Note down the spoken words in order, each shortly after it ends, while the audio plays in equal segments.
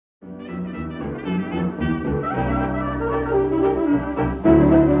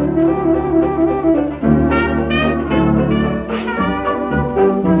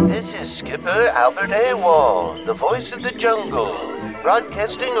Albert AWOL, the voice of the jungle,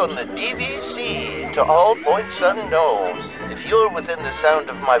 broadcasting on the DVC to all points unknown. If you're within the sound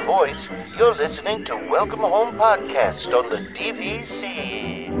of my voice, you're listening to Welcome Home Podcast on the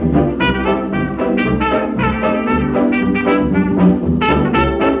DVC.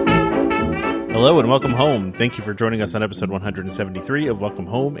 Hello and welcome home. Thank you for joining us on episode 173 of Welcome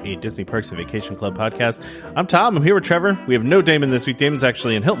Home, a Disney Parks and Vacation Club podcast. I'm Tom. I'm here with Trevor. We have no Damon this week. Damon's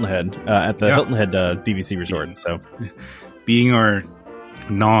actually in Hilton Head at the Hilton Head DVC resort. So, being our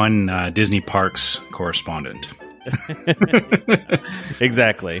non-Disney Parks correspondent.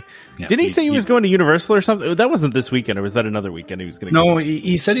 Exactly. Yeah, Didn't he say he was going to Universal or something? That wasn't this weekend, or was that another weekend he was going to go? No,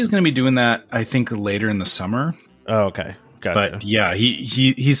 he said he's going to be doing that, I think, later in the summer. Oh, okay. Gotcha. But yeah,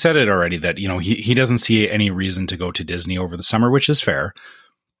 he said it already that, you know, he doesn't see any reason to go to Disney over the summer, which is fair.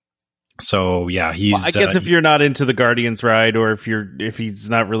 So yeah, he's. Well, I guess if you're not into the Guardians ride, or if he's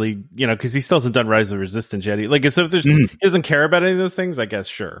not really, you know, because he still hasn't done Rise of Resistance yet. Like, so if he doesn't care about any of those things, I guess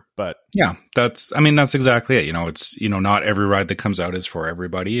sure. But yeah, that's exactly it. You know, it's, you know, not every ride that comes out is for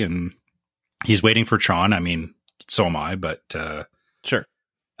everybody, and he's waiting for Tron. I mean, so am I, but sure.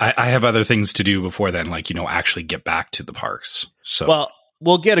 I have other things to do before then, like, you know, actually get back to the parks. So, well,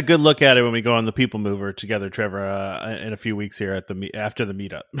 we'll get a good look at it when we go on the People Mover together, Trevor, in a few weeks here at after the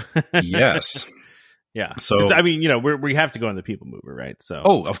meetup. Yes. Yeah. So, I mean, you know, we have to go on the People Mover, right? So,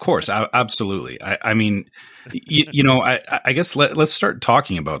 oh, of course, absolutely. I mean, you know, I guess let's start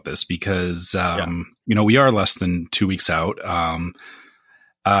talking about this because, you know, we are less than 2 weeks out.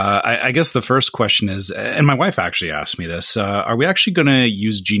 I guess the first question is, and my wife actually asked me this, are we actually going to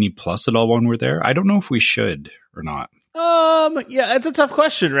use Genie Plus at all when we're there? I don't know if we should or not. Yeah, it's a tough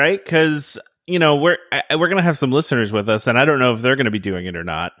question, right? Because, you know, we're going to have some listeners with us, and I don't know if they're going to be doing it or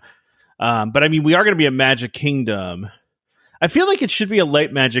not. But I mean, we are going to be at Magic Kingdom. I feel like it should be a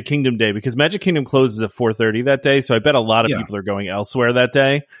late Magic Kingdom day because Magic Kingdom closes at 4:30 that day. So I bet a lot of people are going elsewhere that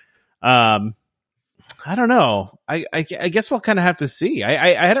day. I don't know. I guess we'll kind of have to see.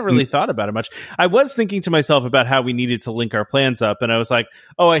 I hadn't really thought about it much. I was thinking to myself about how we needed to link our plans up, and I was like,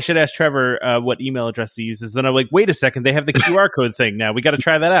 oh, I should ask Trevor what email address he uses. Then I'm like, wait a second, they have the QR code thing now. We got to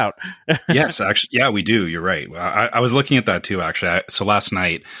try that out. Yes, actually, yeah, we do. You're right. I was looking at that too, actually. So last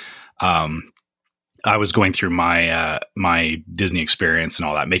night, I was going through my Disney experience and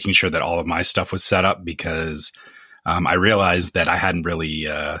all that, making sure that all of my stuff was set up because I realized that I hadn't really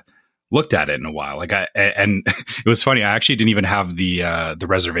looked at it in a while. And it was funny. I actually didn't even have the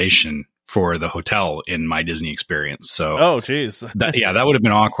reservation for the hotel in my Disney experience. So, oh, geez, that would have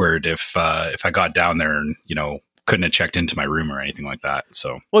been awkward if I got down there and, you know, couldn't have checked into my room or anything like that.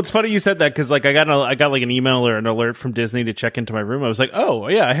 So, well, it's funny you said that because like I got like an email or an alert from Disney to check into my room. I was like, oh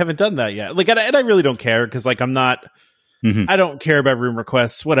yeah, I haven't done that yet. Like, and I really don't care because like I'm not. I don't care about room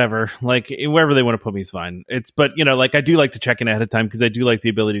requests, whatever. Like wherever they want to put me is fine. But you know, like I do like to check in ahead of time because I do like the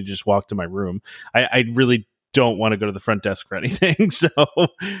ability to just walk to my room. I really don't want to go to the front desk for anything. So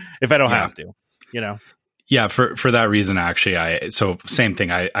if I don't have to, you know. Yeah, for that reason, actually, so same thing.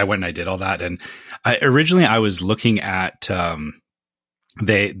 I went and I did all that, and originally I was looking at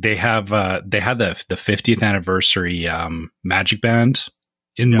they had the 50th anniversary Magic Band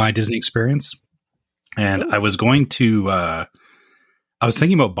in my Disney experience. And I was going to, I was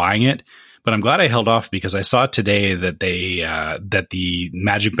thinking about buying it, but I'm glad I held off because I saw today that that the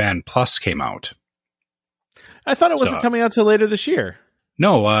Magic Band Plus came out. I thought it wasn't coming out till later this year.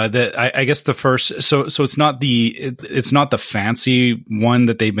 No, I guess the first, so it's not it's not the fancy one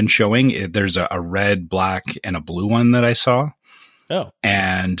that they've been showing. There's a red, black, and a blue one that I saw. Oh,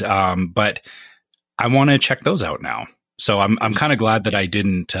 and, but I want to check those out now. So I'm kind of glad that I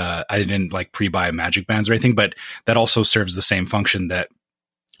didn't like pre-buy Magic Bands or anything, but that also serves the same function that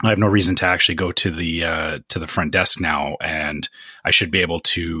I have no reason to actually go to the front desk now, and I should be able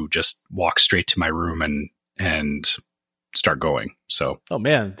to just walk straight to my room and start going. So, oh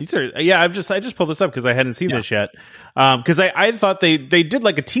man, these are I just pulled this up because I hadn't seen this yet. Because I thought they did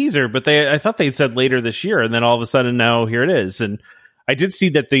like a teaser, but I thought they said later this year, and then all of a sudden now here it is. And I did see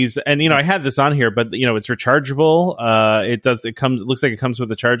that these, and you know, I had this on here, but you know, it's rechargeable. It looks like it comes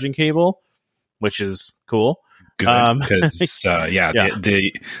with a charging cable, which is cool. Good, because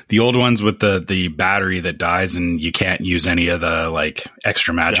the old ones with the battery that dies and you can't use any of the like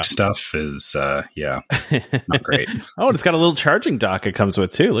extra magic stuff is not great. Oh, and it's got a little charging dock it comes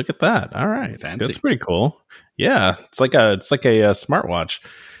with too. Look at that. All right, fancy. That's pretty cool. Yeah, it's like a smartwatch.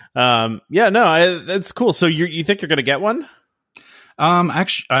 It's cool. So you think you're gonna get one?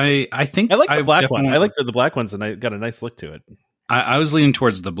 Actually, I think I like the black one. I like the black ones, and I got a nice look to it. I was leaning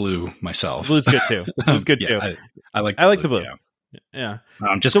towards the blue myself. Blue's good too. Blue's good too. I like the blue. Yeah. Yeah.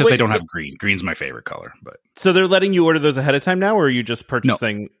 Just because they don't have green. Green's my favorite color. But so they're letting you order those ahead of time now, or are you just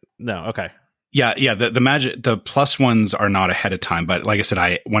purchasing? No. Okay. Yeah. The plus ones are not ahead of time, but like I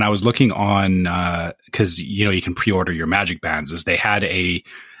said, when I was looking on, cause you can pre-order your magic bands, is they had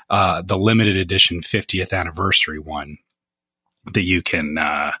the limited edition 50th anniversary one that you can,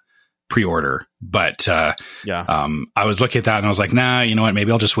 pre-order. But, I was looking at that and I was like, nah, you know what? Maybe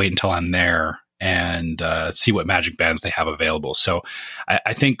I'll just wait until I'm there and see what magic bands they have available. So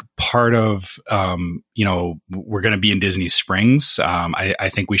I think part of, we're going to be in Disney Springs. I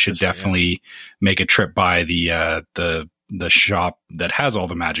think we should definitely make a trip by the shop that has all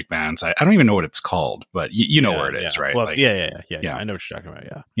the magic bands. I don't even know what it's called, but you know where it is, right? Well, yeah. I know what you're talking about.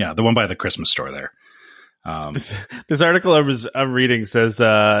 Yeah. Yeah. The one by the Christmas store there. This article I'm reading says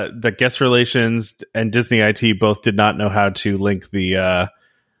that guest relations and Disney IT both did not know how to link the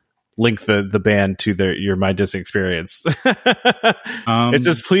band to your My Disney Experience. It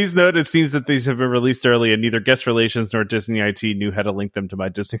says, please note, it seems that these have been released early and neither guest relations nor Disney IT knew how to link them to My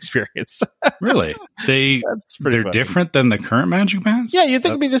Disney Experience. Really? They're funny. Different than the current magic bands? Yeah, you'd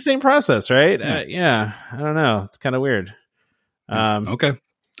think it'd be the same process, right? Yeah. I don't know. It's kind of weird. Okay.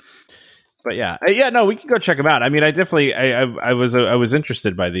 But no, we can go check them out. I mean, I definitely, I was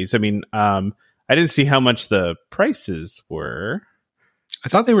interested by these. I mean, I didn't see how much the prices were. I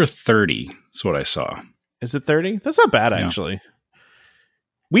thought they were 30. That's what I saw. Is it 30? That's not bad, actually.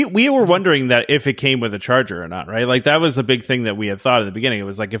 We were wondering that if it came with a charger or not, right? Like that was a big thing that we had thought at the beginning. It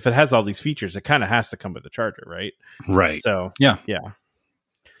was like, if it has all these features, it kind of has to come with a charger, right? Right. So yeah.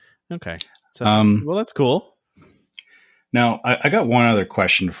 Okay. So well, that's cool. Now, I got one other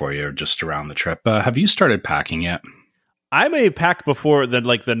question for you just around the trip. Have you started packing yet? I'm a pack before the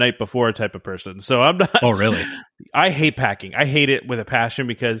night before type of person. So I'm not. Oh, really? I hate packing. I hate it with a passion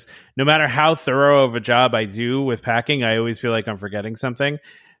because no matter how thorough of a job I do with packing, I always feel like I'm forgetting something.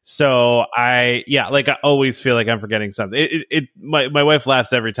 So I always feel like I'm forgetting something. My wife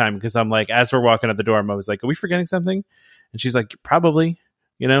laughs every time because I'm like, as we're walking out the door, I'm always like, are we forgetting something? And she's like, probably.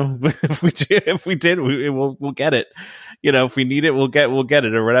 If we did, we'll get it. If we need it, we'll get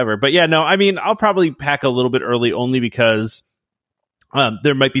it or whatever. But yeah, no, I mean, I'll probably pack a little bit early only because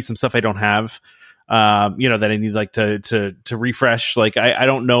there might be some stuff I don't have, that I need like to refresh. Like I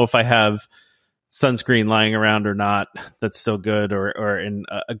don't know if I have sunscreen lying around or not. That's still good or in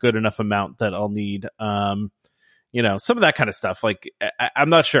a good enough amount that I'll need. Some of that kind of stuff. Like I'm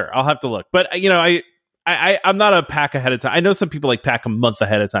not sure. I'll have to look. But I'm not a pack ahead of time. I know some people like pack a month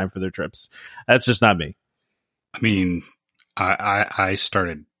ahead of time for their trips. That's just not me. I mean, I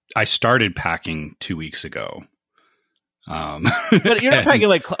started packing 2 weeks ago. But you're not packing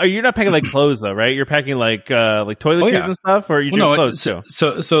like clothes though, right? You're packing like toiletries and stuff, or you do clothes too.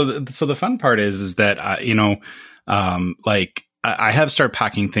 So the fun part is that I have started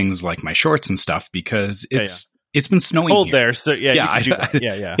packing things like my shorts and stuff because it's been snowing. It's cold here. there, so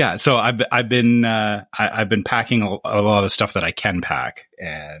yeah. So I've been packing a lot of the stuff that I can pack,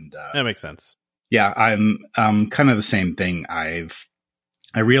 and that makes sense. Yeah, I'm kind of the same thing. I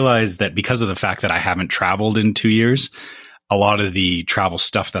realized that because of the fact that I haven't traveled in 2 years, a lot of the travel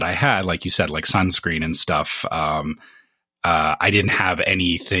stuff that I had, like you said, like sunscreen and stuff, I didn't have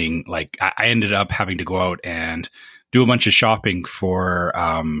anything. Like I ended up having to go out and do a bunch of shopping for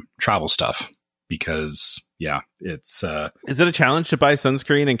travel stuff because. Yeah, it's. Is it a challenge to buy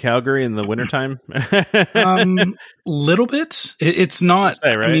sunscreen in Calgary in the wintertime? Little bit. It's not.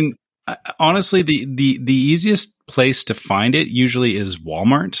 Right? I mean, honestly, the easiest place to find it usually is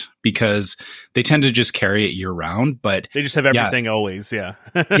Walmart because they tend to just carry it year round. But they just have everything always. Yeah.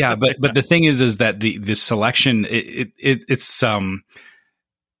 Yeah, but the thing is that the selection it's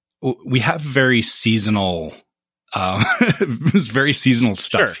we have very seasonal. It's very seasonal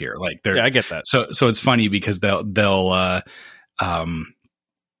stuff here. Like I get that. So it's funny because they'll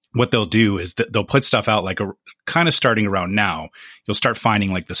what they'll do is that they'll put stuff out like kind of starting around now. You'll start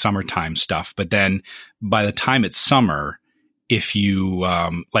finding like the summertime stuff, but then by the time it's summer, if you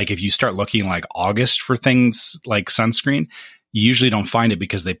start looking like August for things like sunscreen, you usually don't find it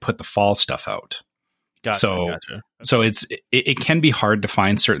because they put the fall stuff out. Gotcha. So it can be hard to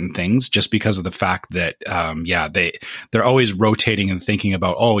find certain things just because of the fact that they're always rotating and thinking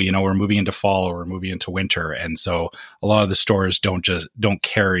about, we're moving into fall or we're moving into winter, and so a lot of the stores don't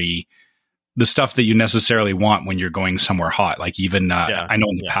carry the stuff that you necessarily want when you're going somewhere hot. Like even I know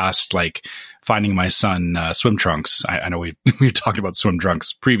in the past, like finding my son swim trunks. I know we've talked about swim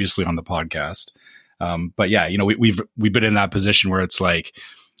trunks previously on the podcast, but yeah, we've been in that position where it's like.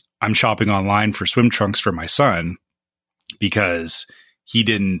 I'm shopping online for swim trunks for my son because he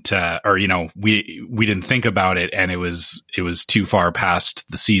didn't, or we didn't think about it, and it was too far past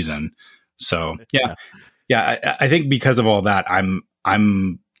the season. So yeah. I think because of all that,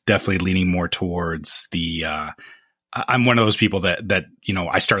 I'm definitely leaning more towards the. I'm one of those people that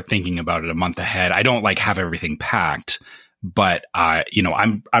I start thinking about it a month ahead. I don't like have everything packed, but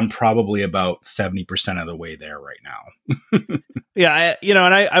I'm probably about 70% of the way there right now. Yeah,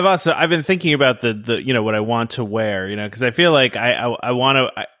 I've been thinking about the what I want to wear, because I feel like I want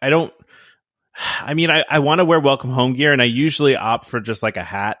to. I want to wear welcome home gear, and I usually opt for just like a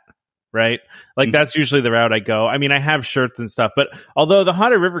hat. Right? Like that's usually the route I go. I mean, I have shirts and stuff, but although the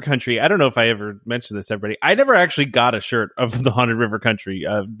Haunted River Country, I don't know if I ever mentioned this to everybody, I never actually got a shirt of the Haunted River Country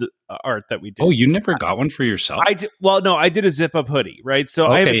art that we did. Oh, you never got one for yourself? No, I did a zip up hoodie, right? So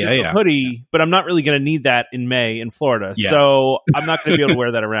I have a zip up hoodie, but I'm not really going to need that in May in Florida. Yeah. So I'm not going to be able to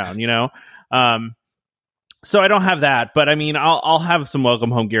wear that around, So I don't have that, but I mean, I'll have some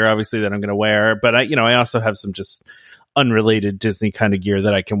welcome home gear, obviously, that I'm going to wear, but I also have some just unrelated Disney kind of gear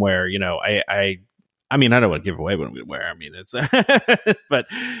that I can wear. I mean, I don't want to give away what I'm going to wear. I mean, it's, but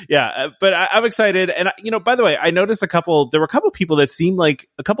yeah, but I'm excited. And by the way, I noticed there were a couple people that seemed like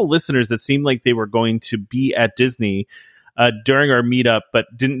a couple listeners that seemed like they were going to be at Disney during our meetup, but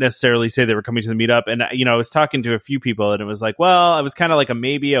didn't necessarily say they were coming to the meetup. And, I was talking to a few people and it was like, well, I was kind of like a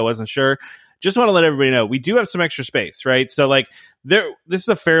maybe, I wasn't sure. Just want to let everybody know we do have some extra space, right? So like this is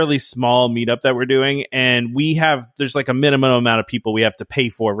a fairly small meetup that we're doing, and there's like a minimum amount of people we have to pay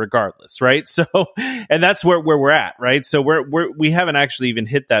for regardless, right? So, and that's where we're at, right? So we haven't actually even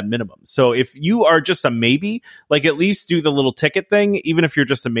hit that minimum. So if you are just a maybe, like at least do the little ticket thing, even if you're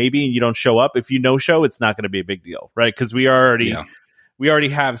just a maybe and you don't show up. If you no show, it's not going to be a big deal, right? Because we already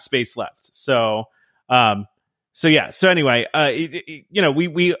have space left. So yeah. So anyway,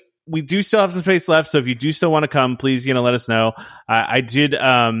 we do still have some space left, so if you do still want to come, please, let us know. I did.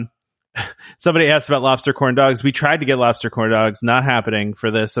 Somebody asked about lobster corn dogs. We tried to get lobster corn dogs, not happening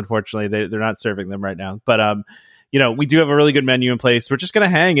for this. Unfortunately, they're not serving them right now. But we do have a really good menu in place. We're just gonna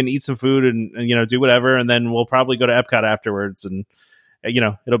hang and eat some food and do whatever, and then we'll probably go to Epcot afterwards, and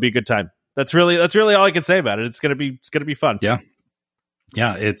it'll be a good time. That's really all I can say about it. It's gonna be fun. Yeah.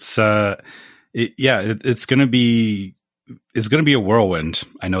 It's it's gonna be. It's going to be a whirlwind.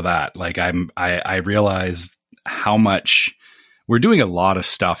 I know that. Like I realize how much we're doing a lot of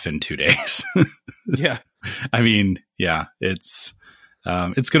stuff in 2 days. Yeah. I mean, yeah, it's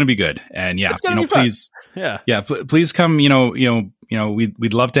going to be good. And yeah, please, please come,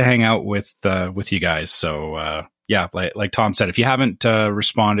 we'd love to hang out with you guys. So, yeah, like Tom said, if you haven't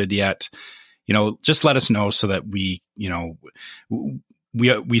responded yet, just let us know so that we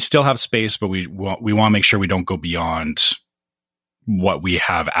still have space, but we want to make sure we don't go beyond what we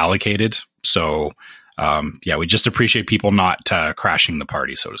have allocated. So, we just appreciate people not crashing the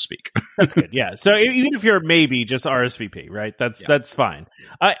party, so to speak. That's good. Yeah. So even if you're maybe just RSVP, right? That's fine.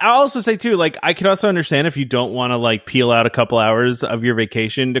 I'll also say too, like I could also understand if you don't want to like peel out a couple hours of your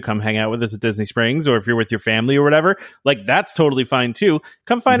vacation to come hang out with us at Disney Springs, or if you're with your family or whatever, like that's totally fine too.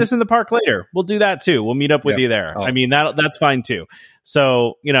 Come find us in the park later. We'll do that too. We'll meet up with you there. I mean, that's fine too.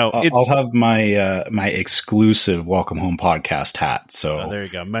 So, I'll have my my exclusive Welcome Home podcast hat. So there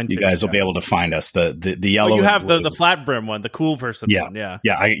you go. You guys will be able to find us. The yellow. You have the flat brim one, the cool person one. Yeah.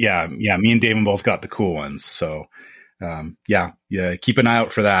 Me and Damon both got the cool ones. So, keep an eye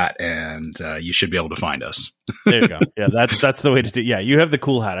out for that, and you should be able to find us. There you go. Yeah, that's the way to do. Yeah, you have the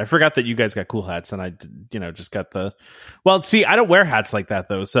cool hat. I forgot that you guys got cool hats, and I, just got the. Well, see, I don't wear hats like that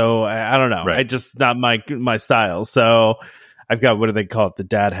though, so I don't know. Right. I just not my style. So. I've got, what do they call it? The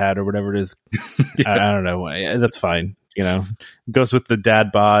dad hat or whatever it is. I don't know. That's fine. Goes with the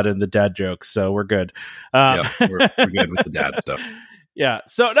dad bod and the dad jokes. So we're good. We're good with the dad stuff. Yeah.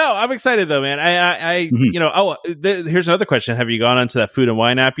 So no, I'm excited though, man. Here's another question. Have you gone onto that Food and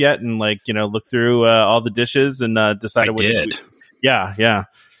Wine app yet and look through all the dishes and decided what did? Yeah.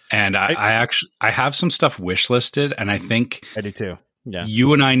 And I have some stuff wish listed, and I think I do too. Yeah.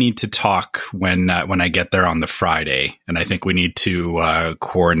 You and I need to talk when I get there on the Friday, and I think we need to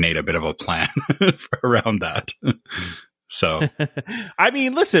coordinate a bit of a plan around that. So, I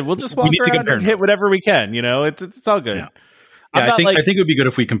mean, listen, we'll just walk around and hit whatever we can. It's all good. Yeah. I think it would be good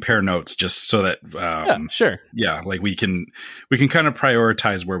if we compare notes, just so that sure. Yeah, like we can kind of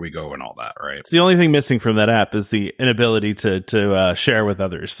prioritize where we go and all that, right? It's the only thing missing from that app is the inability to share with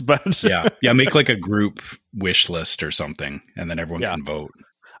others. But make like a group wish list or something, and then everyone can vote.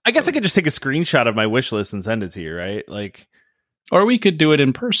 I guess I could just take a screenshot of my wish list and send it to you, right? Like, Or we could do it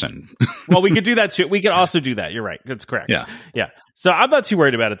in person. Well, we could do that too. We could also do that. You're right. That's correct. Yeah. So I'm not too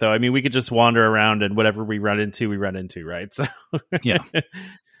worried about it, though. I mean, we could just wander around and whatever we run into, right? So yeah.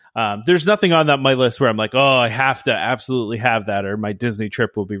 There's nothing on my list where I'm like, oh, I have to absolutely have that, or my Disney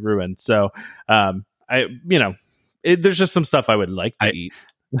trip will be ruined. So there's just some stuff I would like to eat.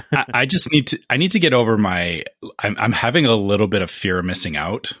 I just need to get over I'm having a little bit of fear of missing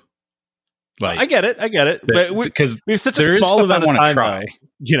out. Like, I get it. But because we have such a small amount of time, try.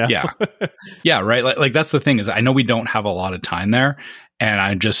 Yeah, right. Like that's the thing is, I know we don't have a lot of time there, and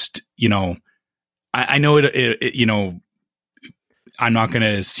I'm just, I know it. I'm not going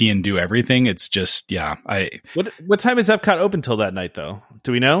to see and do everything. It's just, What time is Epcot open till that night, though?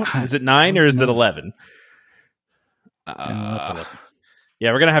 Do we know? Is it 9 or is it 11?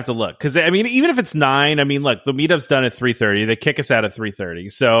 Yeah, we're gonna have to look because I mean, even if it's 9, I mean, look, the meetup's done at 3:30. They kick us out at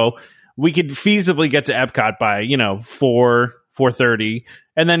 3:30, so we could feasibly get to Epcot by 4:30,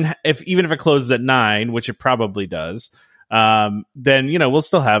 and then even if it closes at 9, which it probably does, then we'll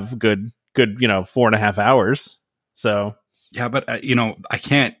still have good 4.5 hours. So yeah, but I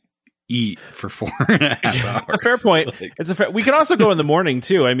can't eat for 4.5 hours. Fair point. We can also go in the morning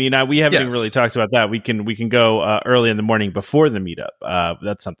too. I mean, we haven't even really talked about that. We can go early in the morning before the meetup.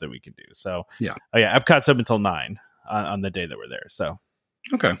 That's something we can do. So Epcot's up until 9 on the day that we're there. So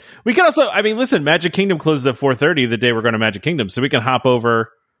okay, we can also. I mean, listen, Magic Kingdom closes at 4:30 the day we're going to Magic Kingdom, so we can hop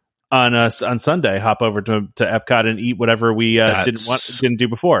over on Sunday. Hop over to Epcot and eat whatever we didn't do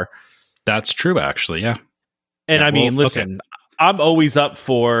before. That's true, actually. Yeah, and I mean, listen. Okay. I'm always up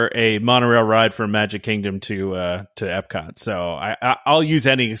for a monorail ride from Magic Kingdom to Epcot, so I'll use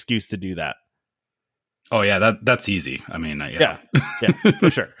any excuse to do that. Oh yeah, that's easy. I mean, yeah, for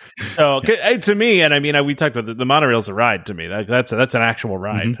sure. So to me, and I mean, we talked about the monorail's a ride to me. That's an actual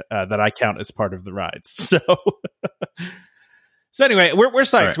ride that I count as part of the rides. So anyway, we're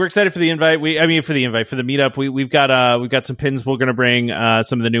psyched. Right. We're excited for the invite. For the meetup. We've got some pins we're going to bring.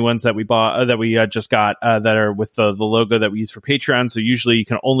 Some of the new ones that we bought that we just got that are with the logo that we use for Patreon. So usually you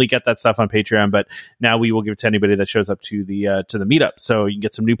can only get that stuff on Patreon, but now we will give it to anybody that shows up to the meetup. So you can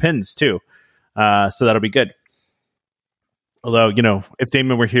get some new pins too. So that'll be good. Although, if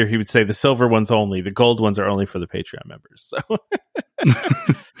Damon were here, he would say the silver ones only. The gold ones are only for the Patreon members. So.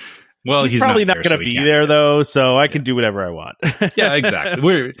 Well, he's probably not going to be there though, so I can do whatever I want. Yeah,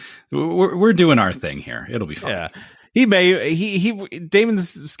 exactly. We're doing our thing here. It'll be fun. Yeah,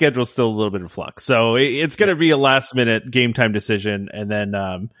 Damon's schedule is still a little bit in flux, so it's going to be a last minute game time decision, and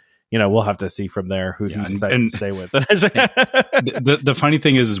then we'll have to see from there who he decides to stay with. The funny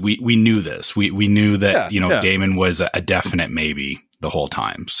thing is we knew this. We knew that Damon was a definite maybe the whole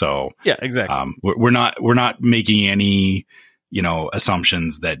time. So yeah, exactly. We're not making any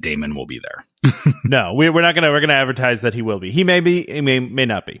assumptions that Damon will be there. No, we're not gonna. We're gonna advertise that he will be. He may be. He may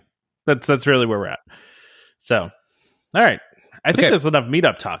not be. That's really where we're at. So, all right. I think there's enough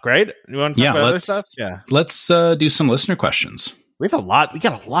meetup talk, right? You want to talk about other stuff? Yeah. Let's do some listener questions. We have a lot. We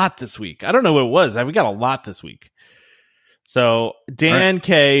got a lot this week. I don't know what it was. We got a lot this week. So Dan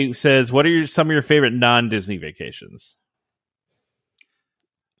K says, "What are some of your favorite non-Disney vacations?"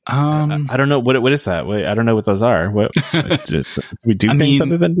 I don't know what is that. Wait, I don't know what those are. What we do things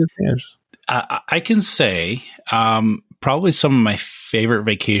other than Disney? I can say probably some of my favorite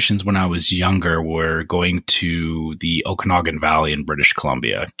vacations when I was younger were going to the Okanagan Valley in British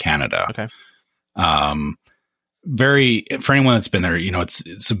Columbia, Canada. Okay. For anyone that's been there,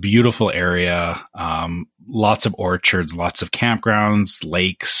 it's a beautiful area. Lots of orchards, lots of campgrounds,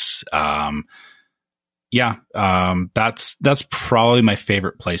 lakes. That's probably my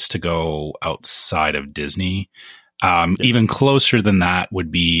favorite place to go outside of Disney. Even closer than that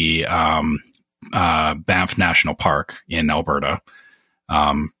would be Banff National Park in Alberta.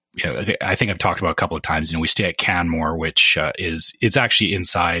 I think I've talked about a couple of times. We stay at Canmore, which it's actually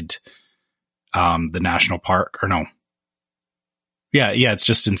inside the national park, or no? Yeah, it's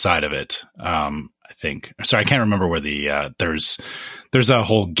just inside of it. I think. Sorry, I can't remember where the there's a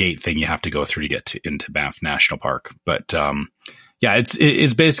whole gate thing you have to go through to get into Banff National Park. But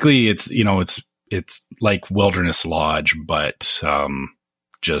it's basically it's like Wilderness Lodge, but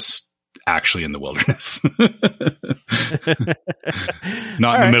just actually in the wilderness,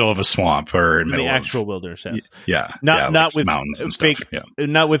 not in the middle of a swamp or in the actual wilderness. Yes. Not with mountains and fake, stuff.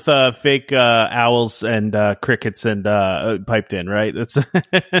 Not with fake owls and crickets and piped in, right? That's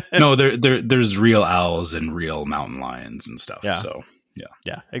no, there's real owls and real mountain lions and stuff. Yeah. So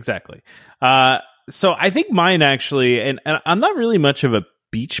yeah, exactly. So I think mine actually, and I'm not really much of a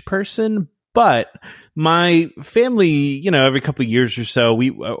beach person, But my family, you know, every couple of years or so,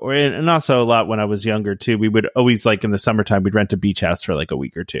 and also a lot when I was younger too, we would always, like, in the summertime, we'd rent a beach house for like a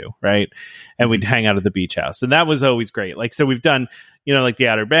week or two, right? And we'd hang out at the beach house, and that was always great. Like, so we've done, you know, like the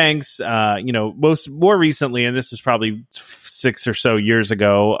Outer Banks, you know, more recently, and this was probably 6 or so years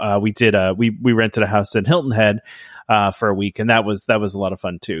ago, we rented a house in Hilton Head for a week, and that was a lot of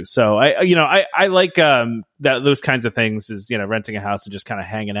fun too. So I like those kinds of things, is, you know, renting a house and just kind of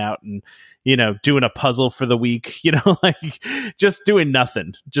hanging out and, you know, doing a puzzle for the week, you know, like just doing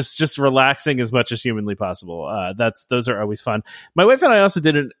nothing, just relaxing as much as humanly possible. Those are always fun. My wife and I also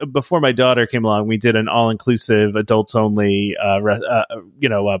did it before my daughter came along. We did an all-inclusive, adults only,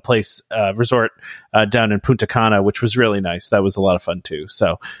 place, resort down in Punta Cana, which was really nice. That was a lot of fun too.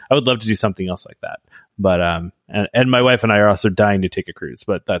 So I would love to do something else like that. But and my wife and I are also dying to take a cruise,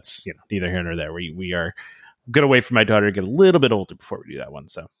 but that's, you know, neither here nor there. We are going to wait for my daughter to get a little bit older before we do that one.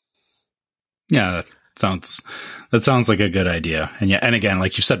 So yeah, that sounds like a good idea. And yeah, and again,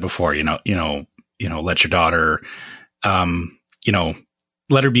 like you said before, let your daughter,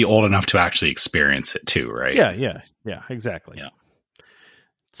 let her be old enough to actually experience it too, right? Yeah, exactly. Yeah.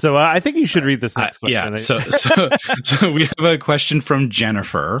 So I think you should read this next question. So we have a question from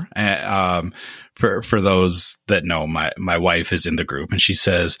Jennifer. For those that know, my wife is in the group, and she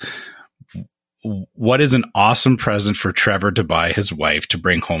says, "What is an awesome present for Trevor to buy his wife to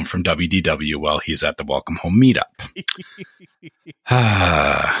bring home from WDW while he's at the Welcome Home meetup?"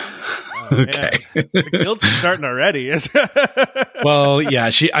 Okay, the guilt's starting already. Well, yeah,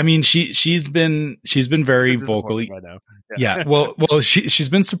 she's been very vocal. Yeah, well, she's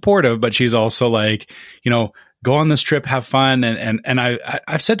been supportive, but she's also like, you know, go on this trip, have fun, and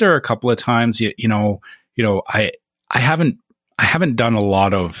I've said to her a couple of times, I haven't done a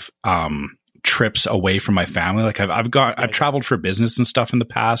lot of trips away from my family. Like I've traveled for business and stuff in the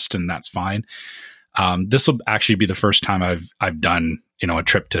past, and that's fine. This will actually be the first time I've done, you know, a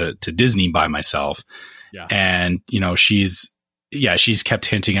trip to Disney by myself. Yeah. And, you know, she's kept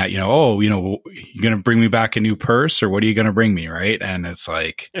hinting at, you're going to bring me back a new purse, or what are you going to bring me? Right. And it's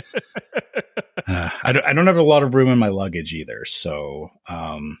like, I don't have a lot of room in my luggage either. So,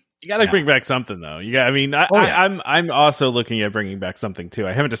 you got to bring back something though. I'm also looking at bringing back something too.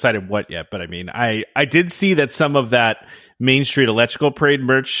 I haven't decided what yet, but I mean, I did see that some of that Main Street Electrical Parade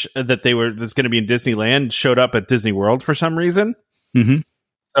merch that's going to be in Disneyland showed up at Disney World for some reason. Mm-hmm.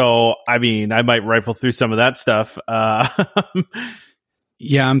 So, I mean, I might rifle through some of that stuff. Yeah,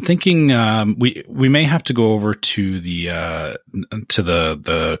 I'm thinking we may have to go over to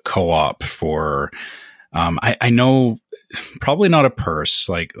the co-op for. I know probably not a purse.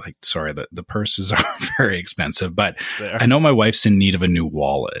 Sorry, the purses are very expensive, but I know my wife's in need of a new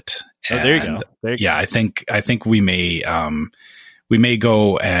wallet. Oh, there you go. Yeah, I think we may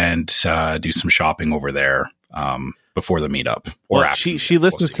go and do some shopping over there before the meetup, or after. She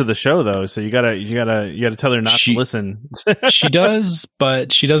listens to the show though, so you gotta tell her not to listen. She does,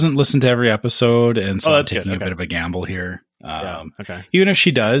 but she doesn't listen to every episode, and so I'm taking a bit of a gamble here. Okay. Even if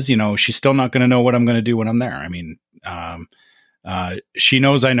she does, you know, she's still not going to know what I'm going to do when I'm there. I mean, she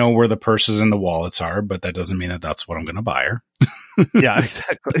knows I know where the purses and the wallets are, but that doesn't mean that that's what I'm going to buy her. Yeah,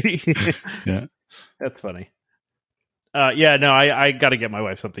 exactly. Yeah, that's funny. I got to get my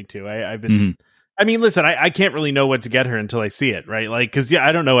wife something too. I've been. Mm-hmm. I mean, listen, I can't really know what to get her until I see it, right? Like, because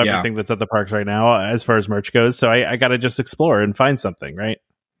I don't know everything that's at the parks right now as far as merch goes, so I got to just explore and find something, right?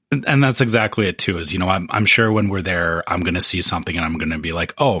 And that's exactly it too. Is, you know, I'm sure when we're there, I'm going to see something and I'm going to be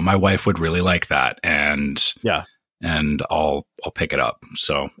like, oh, my wife would really like that, and I'll pick it up.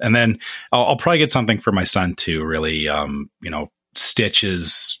 So, and then I'll probably get something for my son too. Really, Stitch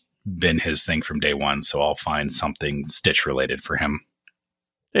has been his thing from day one, so I'll find something Stitch related for him.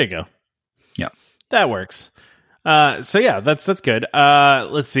 There you go. Yeah, that works. So yeah, that's good.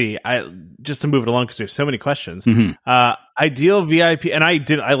 Let's see. Just to move it along, because we have so many questions. Mm-hmm. Ideal VIP, and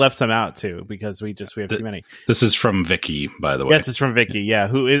I left some out too because we have too many. This is from Vicky, by the way. Yes, it's from Vicky. Yeah,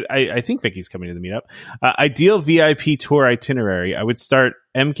 who is? I think Vicky's coming to the meetup. Ideal VIP tour itinerary. I would start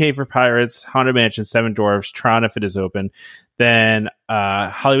MK for Pirates, Haunted Mansion, Seven Dwarfs, Tron if it is open. Then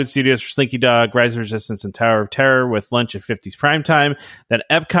Hollywood Studios for Slinky Dog, Rise of Resistance, and Tower of Terror with lunch at 50's primetime. Then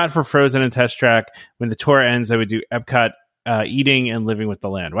Epcot for Frozen and Test Track. When the tour ends, I would do Epcot eating and living with the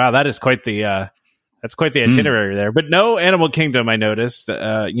land. Wow, that is quite the itinerary there. But no Animal Kingdom, I noticed.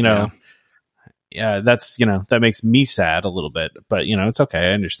 Yeah, that's, that makes me sad a little bit, but it's okay.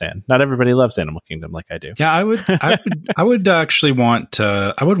 I understand. Not everybody loves Animal Kingdom like I do. Yeah, I would actually want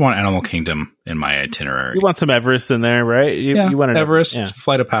Animal Kingdom in my itinerary. You want some Everest in there, right? You want Everest,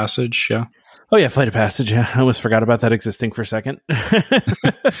 Flight of Passage. Yeah. Oh yeah, Flight of Passage. Yeah, I almost forgot about that existing for a second. I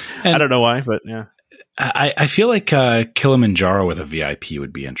don't know why, but yeah. I feel like Kilimanjaro with a VIP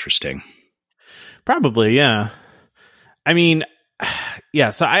would be interesting. Probably, yeah. I mean, yeah.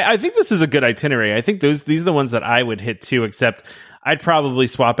 So I think this is a good itinerary. I think these are the ones that I would hit too. Except I'd probably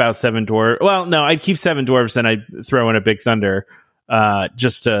swap out Seven Dwarfs. Well, no, I'd keep Seven Dwarfs and I'd throw in a Big Thunder,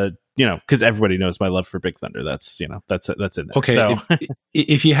 just to, because everybody knows my love for Big Thunder. That's that's in there. Okay, So.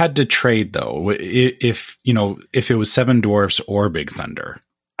 if you had to trade though, if it was Seven Dwarfs or Big Thunder,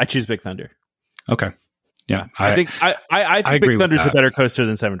 I choose Big Thunder. Okay. Yeah, I think Big Thunder's a better coaster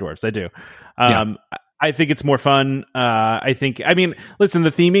than Seven Dwarfs. I do. I think it's more fun. Listen, the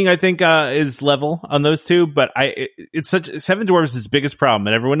theming I think is level on those two, but it's Seven Dwarfs' biggest problem,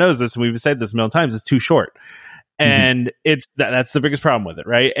 and everyone knows this, and we've said this a million times. It's too short, and that's the biggest problem with it,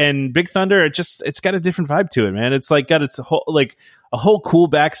 right? And Big Thunder, it's got a different vibe to it, man. It's like got its whole a whole cool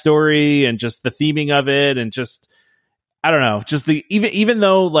backstory, and just the theming of it, and just I don't know, just the even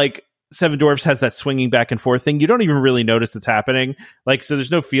though like Seven Dwarfs has that swinging back and forth thing, you don't even really notice it's happening. Like, so there's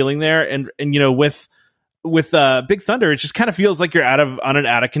no feeling there. And with Big Thunder, it just kind of feels like you're on an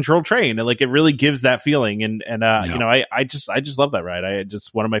out of control train. And like, it really gives that feeling. And I just love that ride.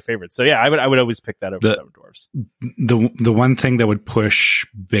 One of my favorites. So yeah, I would always pick that over Seven Dwarfs. The one thing that would push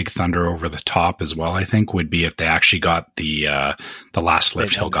Big Thunder over the top as well, I think, would be if they actually got the last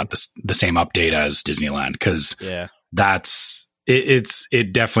lift hill got the same update as Disneyland. Cause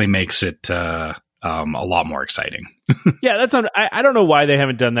it definitely makes it a lot more exciting. Yeah, I don't know why they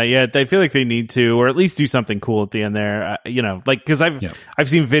haven't done that yet. I feel like they need to, or at least do something cool at the end there. Because I've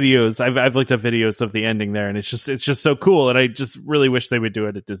seen videos. I've looked up videos of the ending there, and it's just so cool. And I just really wish they would do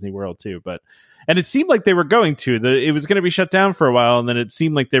it at Disney World too. And it seemed like they were going to. It was going to be shut down for a while, and then it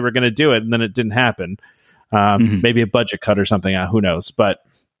seemed like they were going to do it, and then it didn't happen. Maybe a budget cut or something. Who knows?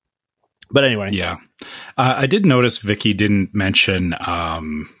 But anyway, yeah. I did notice Vicky didn't mention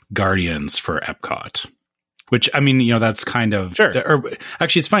Guardians for Epcot, which, I mean, that's kind of sure. Or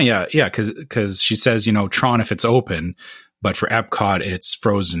actually, it's funny, yeah, because she says, Tron if it's open, but for Epcot it's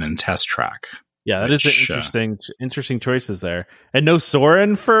frozen and test track. Yeah, that is interesting choices there, and no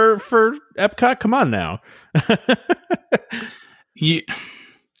Soarin' for Epcot. Come on now. We're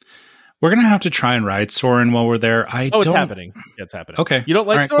gonna have to try and ride Soarin' while we're there. It's happening. Yeah, it's happening. Okay, you don't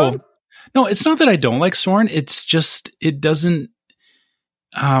like Soarin'? Cool. No, it's not that I don't like Soarin'. It's just it doesn't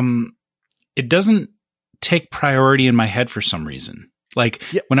take priority in my head for some reason. Like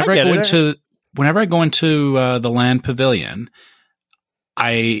whenever I go into the Land Pavilion,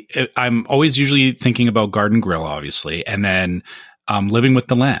 I'm always usually thinking about Garden Grill, obviously, and then Living with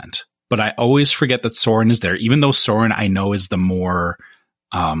the Land. But I always forget that Soarin' is there, even though Soarin' I know is the more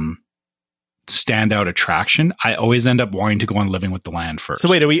standout attraction. I always end up wanting to go on Living with the Land first. So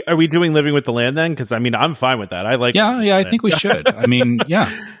wait, are we doing Living with the Land then? Because I mean, I'm fine with that. I like. Yeah. I think we should. I mean,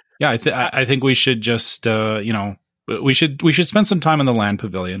 yeah. I think we should just we should spend some time in the Land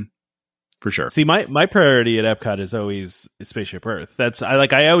Pavilion for sure. See, my priority at Epcot is always Spaceship Earth.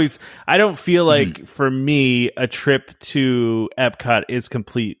 I don't feel like for me a trip to Epcot is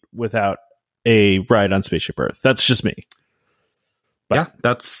complete without a ride on Spaceship Earth. That's just me. But, yeah,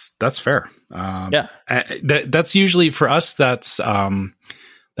 that's fair. That's usually for us. That's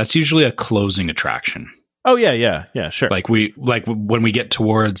usually a closing attraction. Oh yeah, sure. Like when we get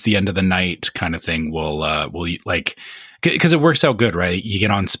towards the end of the night, kind of thing. We'll like because it works out good, right? You get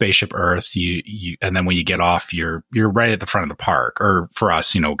on Spaceship Earth, you and then when you get off, you're right at the front of the park. Or for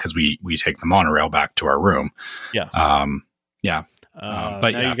us, because we take the monorail back to our room. Yeah. Yeah.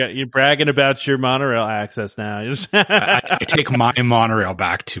 But you're bragging about your monorail access now. I take my monorail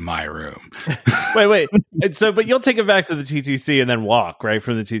back to my room. Wait. But you'll take it back to the TTC and then walk right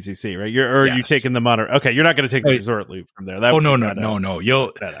from the TTC, right? You're taking the monorail. Okay, you're not going to take the resort loop from there. No.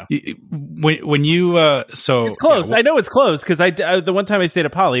 You'll when you so it's close. Yeah, I know it's close because the one time I stayed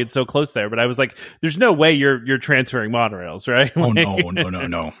at Poly, it's so close there. But I was like, there's no way you're transferring monorails, right? Oh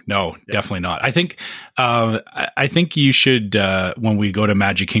no, definitely not. I think you should. When we go to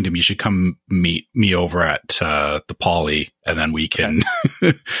Magic Kingdom, you should come meet me over at the Poly, and then we can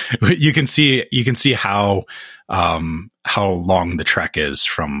you can see how long the trek is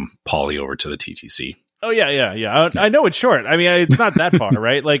from Poly over to the TTC. Oh yeah. I know it's short. I mean, it's not that far,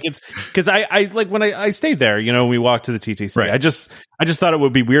 right? Like it's because I like when I stayed there. We walked to the TTC. Right. I just thought it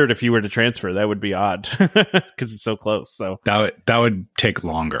would be weird if you were to transfer. That would be odd because it's so close. So that would take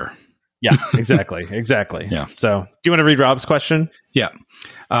longer. Yeah, exactly. Yeah. So, do you want to read Rob's question? Yeah.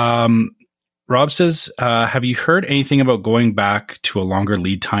 Rob says, have you heard anything about going back to a longer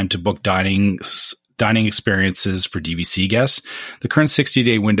lead time to book dining dining experiences for DVC guests. The current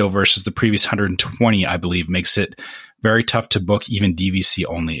 60-day window versus the previous 120, I believe, makes it very tough to book even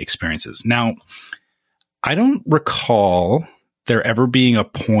DVC-only experiences. Now, I don't recall there ever being a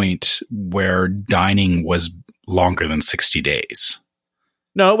point where dining was longer than 60 days.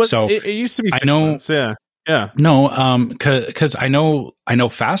 No, it was. So it used to be 6 months. Yeah. No, because I know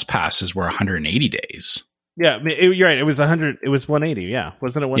Fast Passes were 180 days. Yeah, you're right. It was 100. It was 180. Yeah,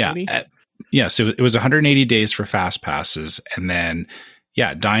 wasn't it 180? Yeah. So it was 180 days for Fast Passes, and then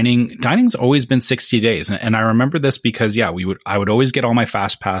dining's always been 60 days. And I remember this because I would always get all my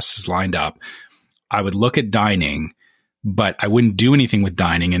Fast Passes lined up. I would look at dining, but I wouldn't do anything with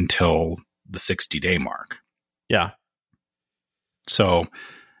dining until the 60-day mark. Yeah. So,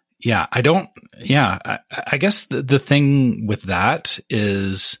 I guess the thing with that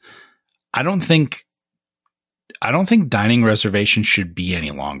is I don't think dining reservations should be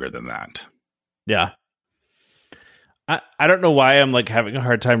any longer than that. Yeah. I don't know why I'm like having a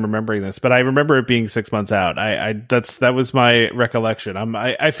hard time remembering this, but I remember it being 6 months out. That was my recollection.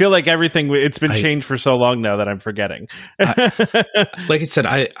 I feel like it's been changed for so long now that I'm forgetting. Like I said,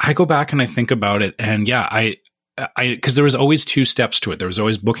 I go back and I think about it, and because there was always two steps to it. There was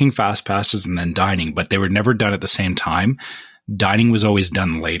always booking Fast Passes and then dining, but they were never done at the same time. Dining was always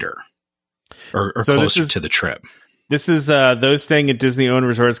done later or so closer to the trip. This is those staying at Disney-owned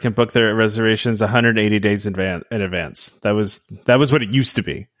resorts can book their reservations 180 days in advance. That was what it used to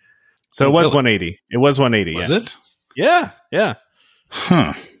be. So it was 180. It was 180. Was it? Yeah.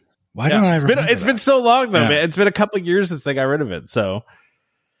 Huh. Why don't I remember It's been so long, though, man. It's been a couple of years since they got rid of it. So,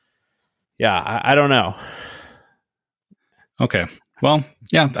 I don't know. Okay. Well,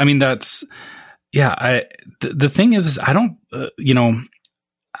 I mean, that's... the thing is I don't...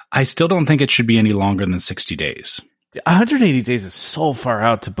 I still don't think it should be any longer than 60 days. 180 days is so far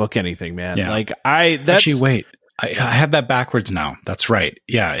out to book anything, man. Yeah. Actually, wait. I have that backwards now. That's right.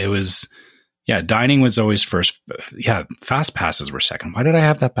 Yeah, it was. Yeah, dining was always first. Yeah, Fast Passes were second. Why did I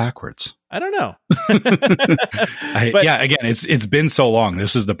have that backwards? I don't know. Again, it's been so long.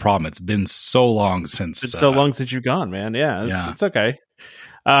 This is the problem. It's been so long since. It's so long since you've gone, man. Yeah, it's okay.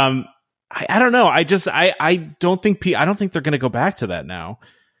 I don't know. I don't think they're going to go back to that now.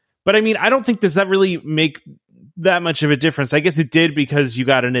 But I mean, I don't think does that really make that much of a difference. I guess it did because you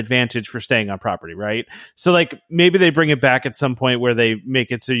got an advantage for staying on property, right? So like maybe they bring it back at some point where they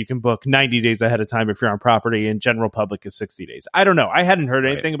make it so you can book 90 days ahead of time if you're on property and general public is 60 days. I don't know. I hadn't heard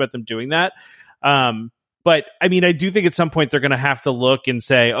anything about them doing that. But I mean, I do think at some point they're going to have to look and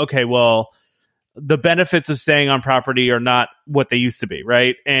say, okay, well, the benefits of staying on property are not what they used to be,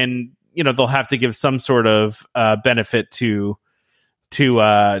 right? And, they'll have to give some sort of benefit to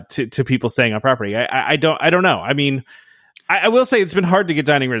people staying on property. I don't know. I mean, I will say it's been hard to get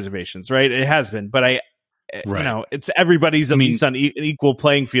dining reservations, right? It has been, but it's everybody's at least on an equal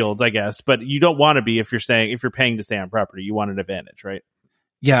playing field, I guess. But you don't want to be if you're paying to stay on property. You want an advantage, right?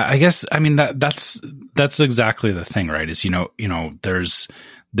 Yeah, I guess. I mean that's exactly the thing, right? Is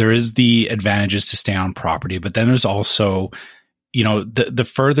there is the advantages to stay on property, but then there's also the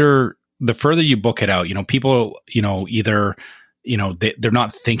further you book it out, people either. They're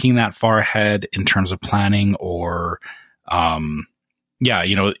not thinking that far ahead in terms of planning or,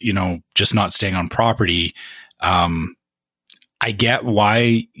 just not staying on property. I get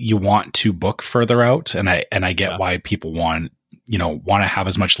why you want to book further out, and I get why people want to have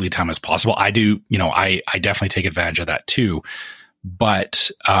as much lead time as possible. I do, I definitely take advantage of that too. But,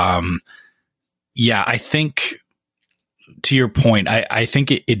 I think to your point, I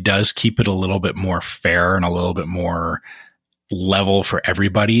think it does keep it a little bit more fair and a little bit more level for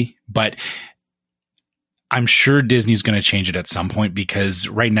everybody, but I'm sure Disney's going to change it at some point because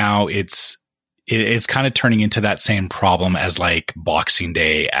right now it's kind of turning into that same problem as like Boxing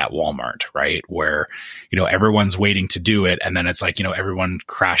Day at Walmart, right? Where, everyone's waiting to do it. And then it's like, everyone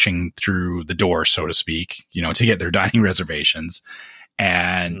crashing through the door, so to speak, to get their dining reservations.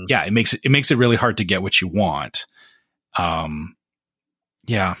 And it makes it really hard to get what you want.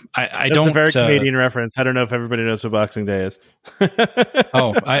 Yeah, I don't. It's a very Canadian reference. I don't know if everybody knows what Boxing Day is.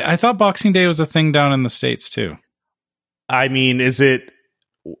 I thought Boxing Day was a thing down in the States too. I mean, is it?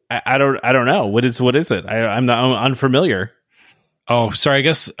 I don't know. What is it? I'm unfamiliar. Oh, sorry. I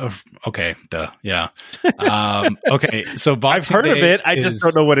guess. Okay. Duh. Yeah. Okay. So Boxing I've heard Day of it. I just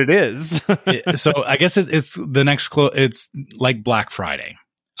don't know what it is. So I guess it's the next. It's like Black Friday.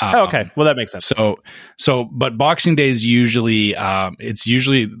 Okay. Well, that makes sense. But Boxing Day is usually, it's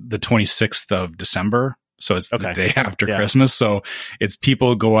usually the 26th of December. So it's the day after Christmas. So it's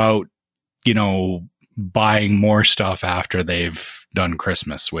people go out, buying more stuff after they've done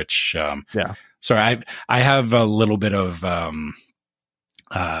Christmas, which, Sorry, I have a little bit of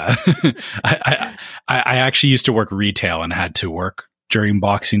I actually used to work retail and had to work during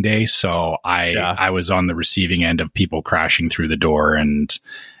Boxing Day, so I was on the receiving end of people crashing through the door and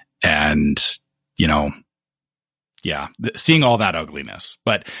seeing all that ugliness.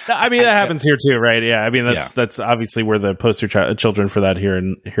 But I mean, that happens here too, right? Yeah, I mean that's obviously we're the poster children for that here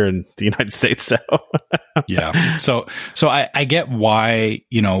in the United States. So yeah, so I get why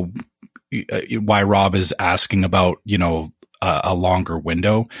why Rob is asking about a longer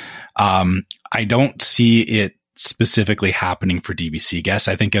window. I don't see it specifically happening for DVC guests.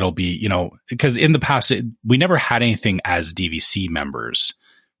 I think it'll be, because in the past, we never had anything as DVC members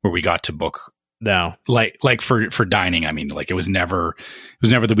where we got to book. No, like for dining. I mean, like it was never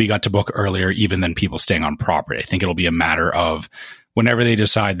that we got to book earlier, even than people staying on property. I think it'll be a matter of whenever they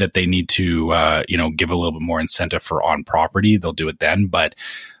decide that they need to, give a little bit more incentive for on property, they'll do it then. But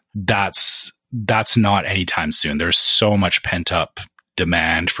that's not anytime soon. There's so much pent up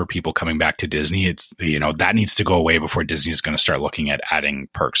demand for people coming back to Disney. It's, that needs to go away before Disney's going to start looking at adding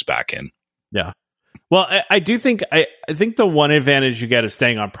perks back in. Yeah. Well, I do think, I think the one advantage you get of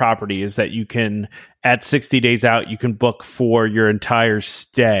staying on property is that you can, at 60 days out, you can book for your entire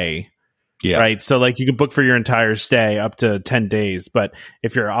stay. Yeah. Right. So like you can book for your entire stay up to 10 days, but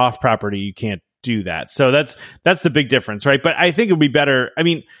if you're off property, you can't do that. So that's the big difference, right? But I think it would be better. I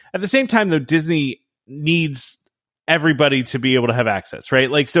mean, at the same time, though, Disney needs everybody to be able to have access, right?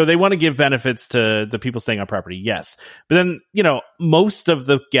 Like, so they want to give benefits to the people staying on property, yes. But then, most of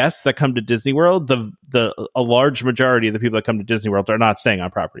the guests that come to Disney World, a large majority of the people that come to Disney World are not staying on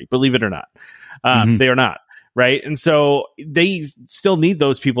property, believe it or not. They are not. Right. And so they still need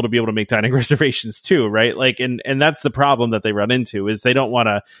those people to be able to make dining reservations too. Right. Like, and that's the problem that they run into is they don't want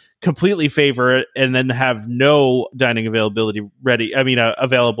to completely favor it and then have no dining availability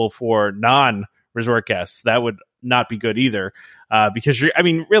available for non-resort guests. That would not be good either. Because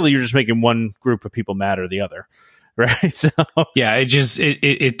really you're just making one group of people mad or the other. Right. So yeah,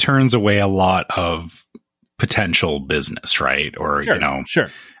 it turns away a lot of potential business. Right. Or, Sure.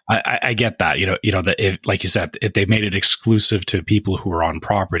 I get that, that if, like you said, if they made it exclusive to people who are on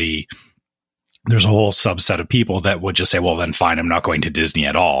property, there's a whole subset of people that would just say, well, then fine, I'm not going to Disney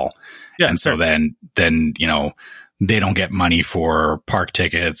at all. Yeah. And so then, they don't get money for park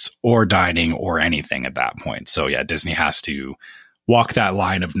tickets or dining or anything at that point. So yeah, Disney has to walk that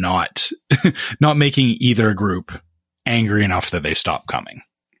line of not making either group angry enough that they stop coming.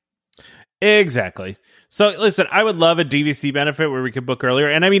 Exactly. So listen, I would love a DVC benefit where we could book earlier.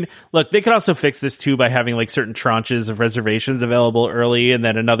 And I mean, look, they could also fix this too by having like certain tranches of reservations available early and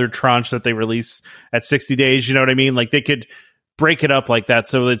then another tranche that they release at 60 days. You know what I mean? Like they could break it up like that.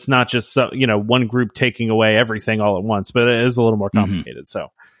 So it's not just, one group taking away everything all at once, but it is a little more complicated.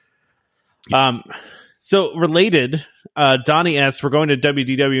 So related, Donnie asks, we're going to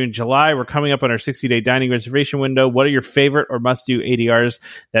WDW in July. We're coming up on our 60-day dining reservation window. What are your favorite or must-do ADRs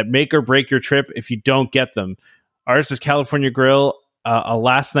that make or break your trip if you don't get them? Ours is California Grill, a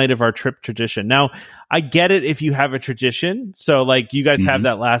last night of our trip tradition. Now, I get it if you have a tradition. So, like, you guys have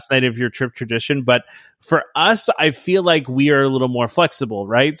that last night of your trip tradition. But for us, I feel like we are a little more flexible,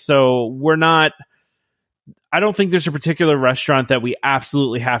 right? So we're not... I don't think there's a particular restaurant that we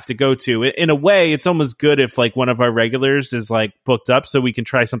absolutely have to go to. In a way, it's almost good if like one of our regulars is like booked up so we can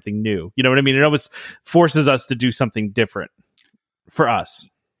try something new. You know what I mean? It almost forces us to do something different for us.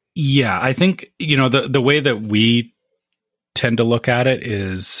 Yeah, I think, the way that we tend to look at it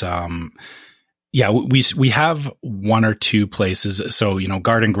is, we have one or two places. So,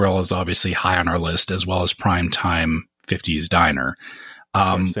 Garden Grill is obviously high on our list as well as Prime Time 50s Diner.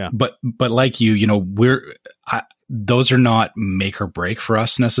 Course, yeah. But like those are not make or break for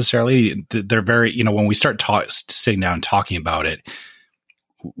us necessarily. They're very, when we start sitting down and talking about it,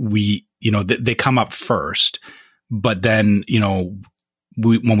 they come up first, but then,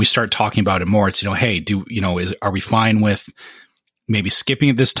 when we start talking about it more, it's, hey, are we fine with maybe skipping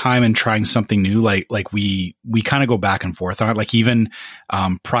it this time and trying something new? Like we kind of go back and forth on it. Like even,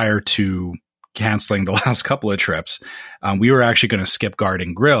 prior to canceling the last couple of trips, we were actually going to skip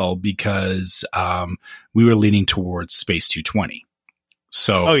Garden Grill because we were leaning towards Space 220.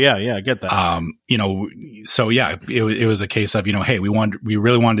 So, I get that. So yeah, it was a case of, hey, we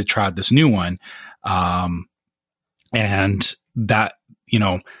really wanted to try out this new one, and that,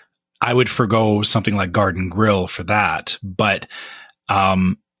 I would forgo something like Garden Grill for that, but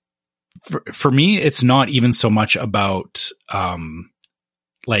for me, it's not even so much about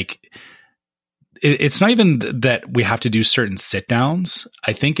it's not even that we have to do certain sit downs.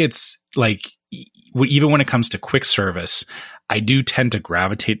 I think it's like, even when it comes to quick service, I do tend to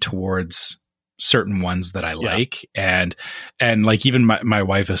gravitate towards certain ones that I like. And like, even my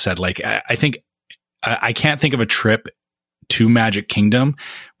wife has said, like, I think I can't think of a trip to Magic Kingdom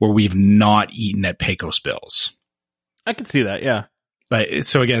where we've not eaten at Pecos Bill's. I can see that. Yeah. But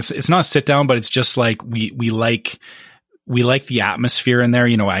so again, it's not sit down, but it's just like, we like the atmosphere in there.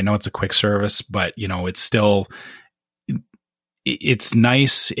 You know, I know it's a quick service, but you know, it's still, it's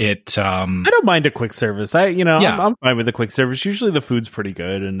nice. I don't mind a quick service. I'm fine with a quick service. Usually the food's pretty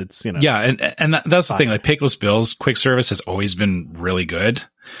good, and it's, you know. Yeah, and that's the thing. Like, Pecos Bill's quick service has always been really good.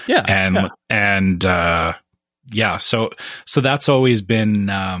 Yeah, so that's always been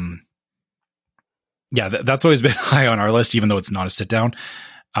that's always been high on our list, even though it's not a sit down.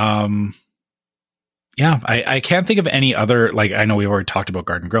 I can't think of any other, like, I know we already talked about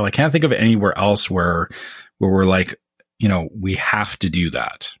Garden Grill. I can't think of anywhere else where we're like, you know, we have to do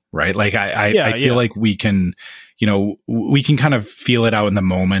that, right? Like, I feel like we can, you know, we can kind of feel it out in the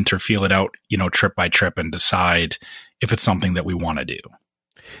moment, or feel it out, you know, trip by trip, and decide if it's something that we want to do.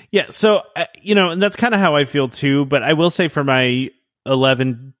 Yeah. So, you know, and that's kind of how I feel too. But I will say, for my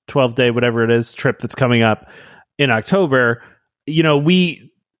 11, 12 day, whatever it is, trip that's coming up in October, you know,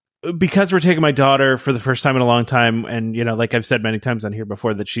 because we're taking my daughter for the first time in a long time, and, you know, like I've said many times on here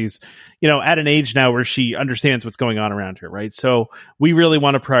before, that she's, you know, at an age now where she understands what's going on around her, right? So we really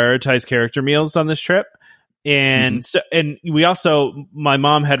want to prioritize character meals on this trip. And so, and we also, my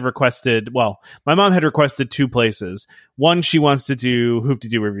mom had requested 2 places. One, she wants to do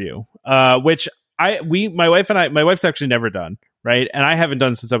Hoop-de-Doo Review, which my wife's actually never done, right? And I haven't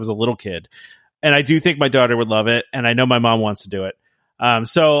done since I was a little kid. And I do think my daughter would love it, and I know my mom wants to do it.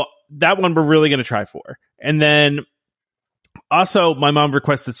 So that one we're really going to try for. And then also, my mom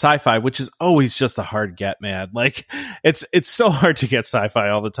requested Sci-Fi, which is always just a hard get, man. Like, it's so hard to get Sci-Fi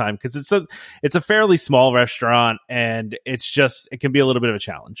all the time, because it's a fairly small restaurant, and it can be a little bit of a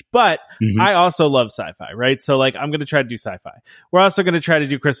challenge. But I also love Sci-Fi, right? So, like, I'm going to try to do Sci-Fi. We're also going to try to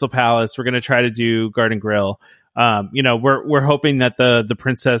do Crystal Palace. We're going to try to do Garden Grill. You know, we're hoping that the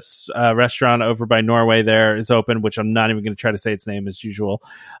Princess restaurant over by Norway there is open, which I'm not even going to try to say its name as usual.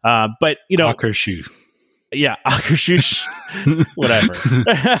 But, you know, Akershus. Yeah, Akershus, whatever.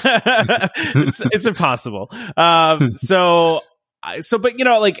 it's impossible. But, you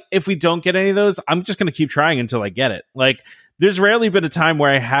know, like, if we don't get any of those, I'm just going to keep trying until I get it. Like, there's rarely been a time where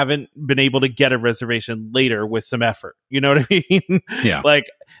I haven't been able to get a reservation later with some effort. You know what I mean? Yeah.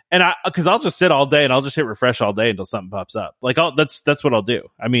 Like, because I'll just sit all day and I'll just hit refresh all day until something pops up. Like, that's what I'll do.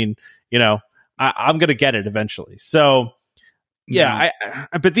 I mean, you know, I'm going to get it eventually. So, yeah,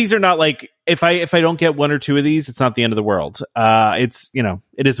 but these are not like, if I don't get 1 or 2 of these, it's not the end of the world. It's, you know,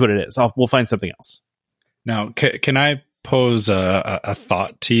 it is what it is. We'll find something else. Now, can I pose a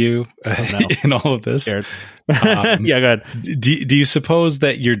thought to you in all of this? Yeah, go ahead. Do you suppose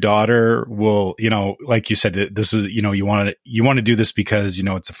that your daughter will, you know, like you said, this is, you know, you want to do this because, you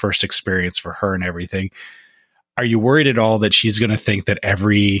know, it's a first experience for her and everything. Are you worried at all that she's going to think that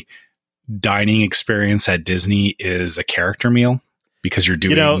every dining experience at Disney is a character meal? Because you're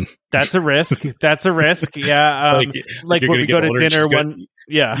doing, you know, that's a risk. Yeah. Like when we go to dinner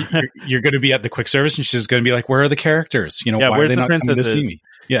you're going to be at the quick service, and she's going to be like, where are the characters? You know, why are they not coming to see me?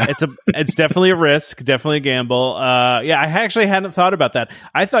 Yeah, it's definitely a risk, definitely a gamble. I actually hadn't thought about that.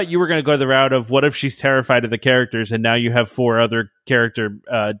 I thought you were going to go the route of, what if she's terrified of the characters, and now you have 4 other character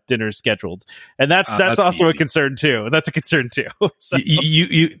dinners scheduled, and that's also easy. A concern too. That's a concern too. So.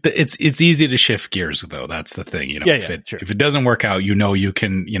 It's easy to shift gears though. That's the thing. You know, if it doesn't work out, you know, you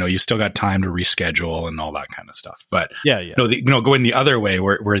can, you know, you still got time to reschedule and all that kind of stuff. But going the other way,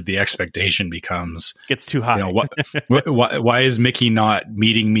 where the expectation gets too high. You know, why is Mickey not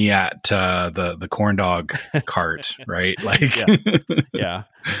meeting me at the corn dog cart, right? Like, yeah.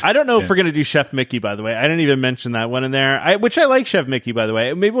 I don't know if we're gonna do Chef Mickey, by the way. I didn't even mention that one in there. Which I like Chef Mickey, by the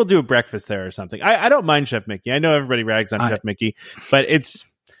way. Maybe we'll do a breakfast there or something. I don't mind Chef Mickey. I know everybody rags on Chef Mickey, but it's,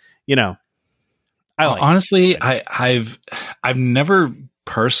 you know, I like honestly, I've never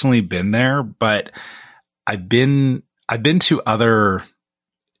personally been there, but I've been in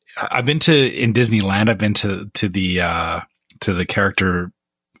Disneyland. I've been to the character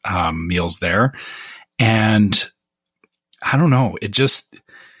meals there, and I don't know, it just,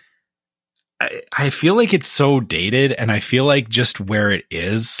 I feel like it's so dated, and I feel like just where it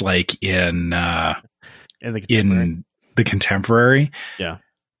is, like in the contemporary,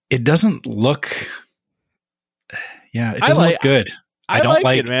 it doesn't look, it doesn't look good. I don't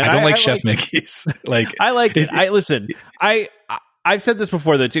like Chef Mickey's. Like, I like it. I've said this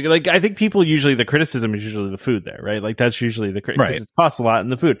before though too. Like, I think people usually, the criticism is usually the food there, right? Like, that's usually the criticism. Right. It costs a lot in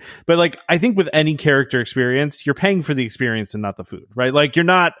the food. But like, I think with any character experience, you're paying for the experience and not the food, right? Like, you're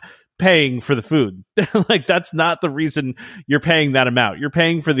not paying for the food. Like, that's not the reason you're paying that amount. You're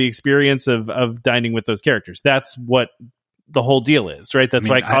paying for the experience of dining with those characters. That's what the whole deal is, right? That's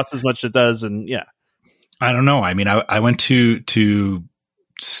why it costs as much as it does. And yeah, I don't know. I mean, I went to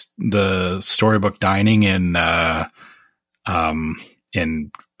the Storybook Dining in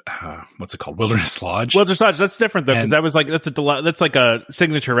what's it called? Wilderness Lodge. That's different though, because that was like that's like a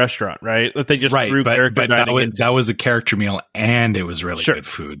signature restaurant, right? That they just threw character dining into. That was a character meal, and it was really good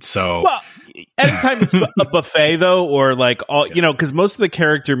food. So, well, anytime it's a buffet though, or like all because most of the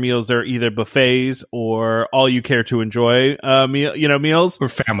character meals are either buffets or all you care to enjoy meals or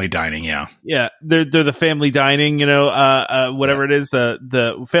family dining. Yeah, they're the family dining, whatever it is,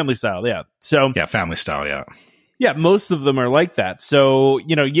 the family style. Yeah, so family style. Yeah. Yeah, most of them are like that. So,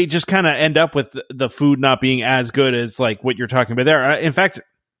 you just kind of end up with the food not being as good as like what you're talking about there. In fact,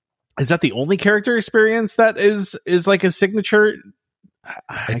 is that the only character experience that is like a signature?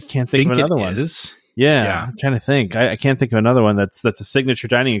 I can't think of another one. Yeah, I'm trying to think. I can't think of another one that's a signature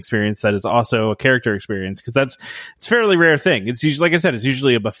dining experience that is also a character experience, because it's a fairly rare thing. It's usually, like I said, it's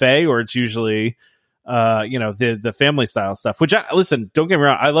usually a buffet, or it's usually the family style stuff, which listen, don't get me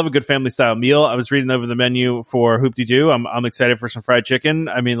wrong, I love a good family style meal. I was reading over the menu for Hoop-Dee-Doo. I'm excited for some fried chicken.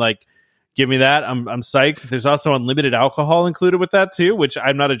 I mean, like, give me that. I'm psyched. There's also unlimited alcohol included with that too, which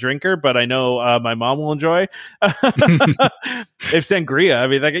I'm not a drinker, but I know my mom will enjoy. If sangria, I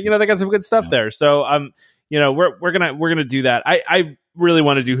mean, they got some good stuff there. So we're gonna do that. I really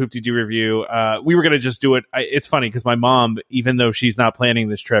want to do Hoop-Dee-Doo review. We were gonna just do it. It's funny because my mom, even though she's not planning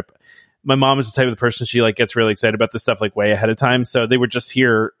this trip, my mom is the type of person, she like gets really excited about this stuff like way ahead of time. So they were just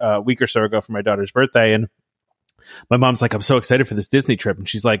here a week or so ago for my daughter's birthday, and my mom's like, I'm so excited for this Disney trip. And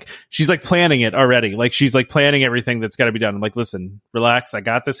she's like planning it already. Like, she's like planning everything that's got to be done. I'm like, listen, relax. I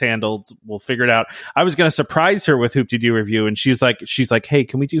got this handled. We'll figure it out. I was going to surprise her with Hoop-Dee-Doo review. And she's like, hey,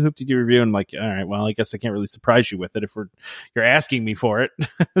 can we do Hoop-Dee-Doo review? And I'm like, all right, well, I guess I can't really surprise you with it if you're asking me for it.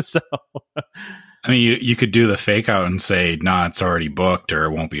 So I mean, you could do the fake out and say, nah, it's already booked or it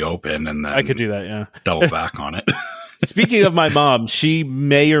won't be open. And then I could do that. Yeah. Double back on it. Speaking of my mom, she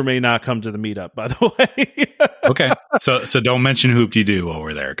may or may not come to the meetup, by the way. Okay. So don't mention Hoop-Dee-Doo while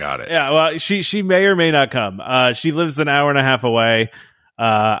we're there. Got it. Yeah. Well, she may or may not come. She lives an hour and a half away.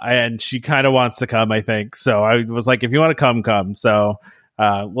 And she kind of wants to come, I think. So I was like, if you want to come. So,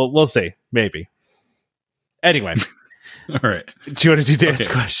 we'll see. Maybe. Anyway. All right. Do you want to do Dan's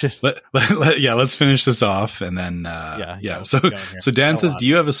question? Let's finish this off, and then So Dan says, do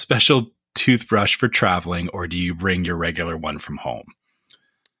you have a special toothbrush for traveling, or do you bring your regular one from home?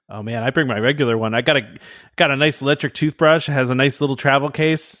 Oh man, I bring my regular one. I got a nice electric toothbrush. It has a nice little travel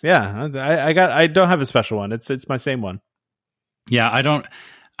case. Yeah, I don't have a special one. It's my same one. Yeah, I don't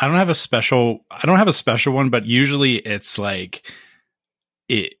have a special one, but usually it's like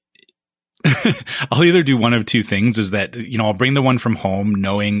it. I'll either do one of two things, is that, I'll bring the one from home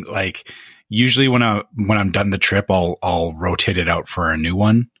knowing, like, usually when I'm done the trip, I'll rotate it out for a new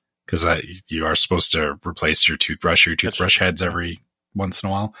one, because you are supposed to replace your toothbrush heads every once in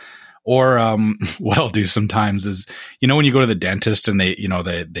a while. Or what I'll do sometimes is, when you go to the dentist and they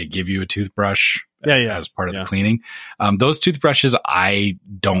give you a toothbrush as part of the cleaning. Those toothbrushes I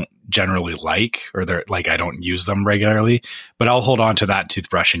don't generally like, or they're like, I don't use them regularly, but I'll hold on to that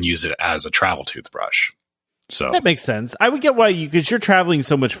toothbrush and use it as a travel toothbrush. So that makes sense. I would get why because you're traveling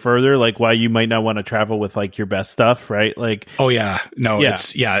so much further, like why you might not want to travel with like your best stuff, right? Like, oh yeah, no,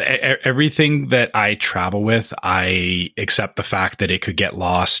 it's everything that I travel with, I accept the fact that it could get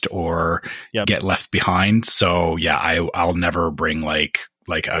lost or get left behind. So yeah, I'll never bring like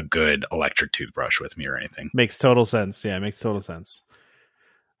a good electric toothbrush with me or anything. Makes total sense. Yeah, makes total sense.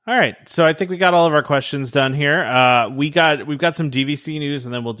 All right, so I think we got all of our questions done here. We've got some DVC news,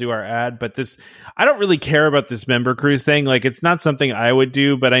 and then we'll do our ad. But I don't really care about this member cruise thing. Like, it's not something I would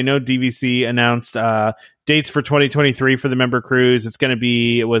do. But I know DVC announced dates for 2023 for the member cruise. It's going to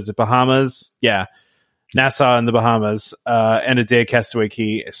be, was it Bahamas? Yeah, Nassau in the Bahamas, and a day at Castaway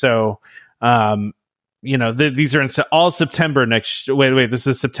Cay. So, these are in all September next. Wait, this is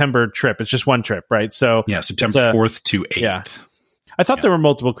a September trip. It's just one trip, right? So yeah, September 4th to 8th. Yeah. I thought there were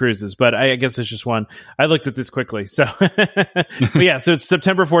multiple cruises, but I guess it's just one. I looked at this quickly. So, but yeah, so it's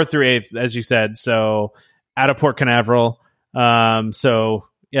September 4th through 8th, as you said. So out of Port Canaveral. So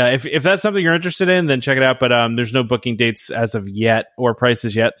yeah, if that's something you're interested in, then check it out. But there's no booking dates as of yet or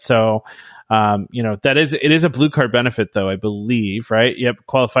prices yet. So, it is a blue card benefit though, I believe, right? Yep.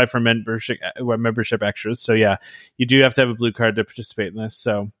 Qualify for membership extras. So yeah, you do have to have a blue card to participate in this.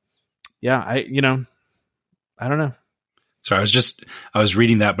 So yeah, I don't know. So I was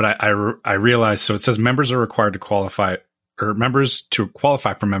reading that, but I realized, so it says members are required to qualify or members to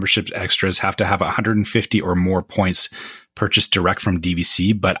qualify for membership extras have to have 150 or more points purchased direct from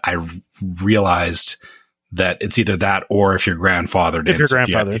DVC. But I realized that it's either that or if you're grandfathered. If you're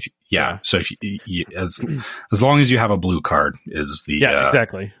grandfathered. So if you, as long as you have a blue card is the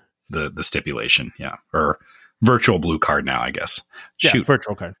exactly the stipulation. Yeah, or virtual blue card now, I guess. Yeah,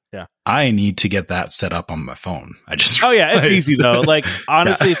 virtual card. Yeah, I need to get that set up on my phone. It's easy though. Like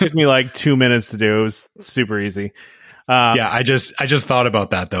honestly, it took me like 2 minutes to do. It was super easy. I just thought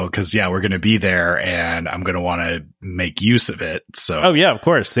about that though, because we're going to be there and I'm going to want to make use of it. So of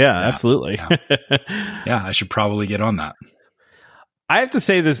course, absolutely. I should probably get on that. I have to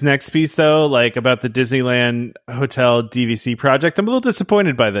say this next piece though, like about the Disneyland Hotel DVC project, I'm a little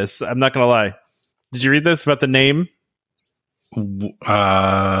disappointed by this. I'm not going to lie. Did you read this about the name?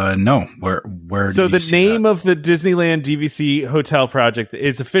 No. Where? So the name of the Disneyland DVC Hotel project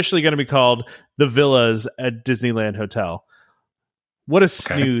is officially going to be called The Villas at Disneyland Hotel. What a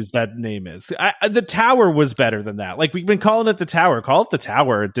snooze that name is. The Tower was better than that. Like, we've been calling it the Tower. Call it the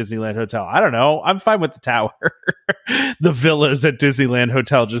Tower at Disneyland Hotel. I don't know. I'm fine with the Tower. The Villas at Disneyland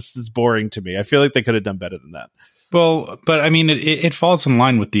Hotel just is boring to me. I feel like they could have done better than that. Well, but I mean, it falls in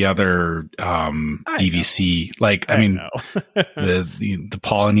line with the other DVC. Like, I mean, the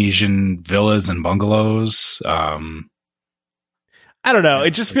Polynesian villas and bungalows. I don't know.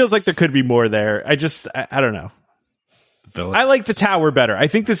 It just feels like there could be more there. I don't know. I like the Tower better. I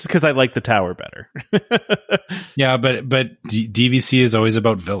think this is because I like the Tower better. Yeah, but DVC is always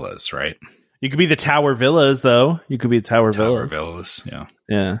about villas, right? You could be the Tower Villas, though. You could be the Tower Villas. Yeah.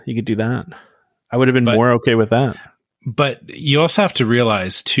 Yeah, you could do that. I would have been more okay with that. But you also have to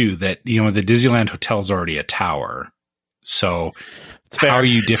realize, too, that, the Disneyland Hotel is already a tower. So how are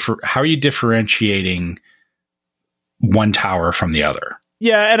you differentiating one tower from the other?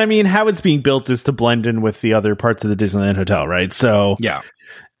 Yeah, and I mean, how it's being built is to blend in with the other parts of the Disneyland Hotel, right? So yeah,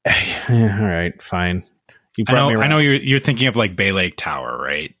 all right, fine. I know you're thinking of like Bay Lake Tower,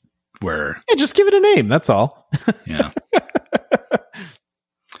 right? Where just give it a name. That's all. Yeah.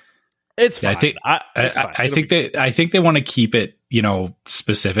 It's fine. I think they want to keep it,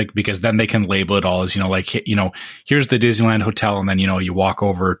 specific, because then they can label it all as, here's the Disneyland Hotel. And then, you walk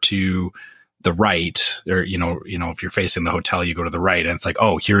over to the right, or, if you're facing the hotel, you go to the right and it's like,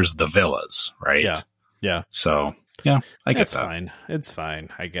 oh, here's the villas. Right. Yeah. Yeah. So yeah, I get that. Fine. It's fine,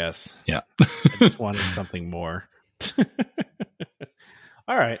 I guess. Yeah. I just wanted something more.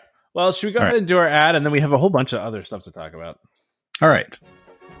 All right. Well, should we go ahead and do our ad, and then we have a whole bunch of other stuff to talk about? All right.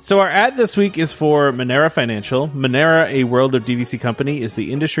 So our ad this week is for Monera Financial. Monera, a World of DVC company, is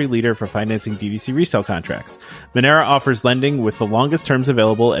the industry leader for financing DVC resale contracts. Monera offers lending with the longest terms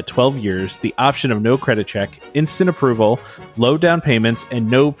available at 12 years, the option of no credit check, instant approval, low down payments,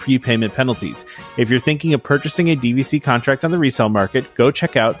 and no prepayment penalties. If you're thinking of purchasing a DVC contract on the resale market, go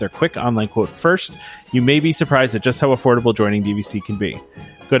check out their quick online quote first. You may be surprised at just how affordable joining DVC can be.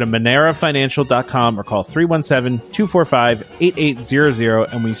 Go to monerafinancial.com or call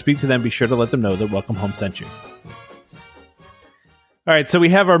 317-245-8800, and when you speak to them, be sure to let them know that Welcome Home sent you. All right, so we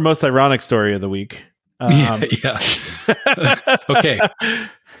have our most ironic story of the week. Yeah. Okay.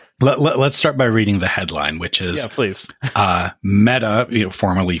 Let's start by reading the headline, which is please. Meta,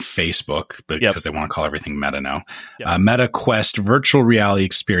 formerly Facebook, because they want to call everything Meta now. Meta Quest virtual reality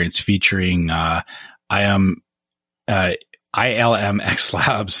experience featuring ILMX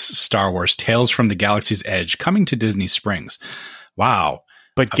Labs Star Wars Tales from the Galaxy's Edge coming to Disney Springs. Wow.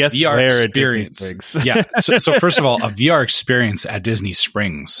 But guess VR where experience. At Disney Springs. Yeah. So first of all, a VR experience at Disney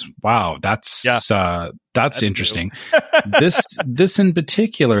Springs. Wow. That's interesting. This in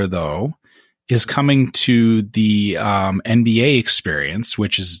particular, though, is coming to the NBA experience,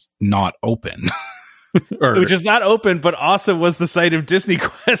 which is not open. Which is not open, but also was the site of Disney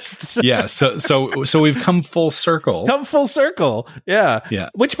Quest. Yeah, so we've come full circle. Yeah.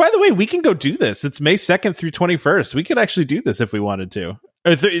 Which, by the way, we can go do this. It's May 2nd through 21st. We could actually do this if we wanted to.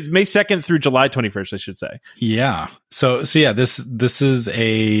 Or it's May 2nd through July 21st, I should say. Yeah. So yeah, this is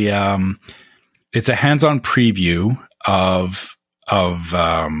it's a hands-on preview of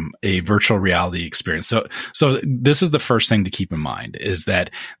a virtual reality experience. So this is the first thing to keep in mind, is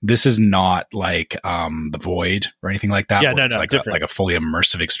that this is not like the Void or anything like that. Yeah, it's like a fully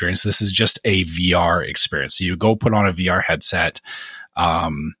immersive experience. This is just a VR experience. So you go put on a VR headset,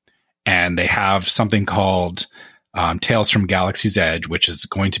 and they have something called Tales from Galaxy's Edge, which is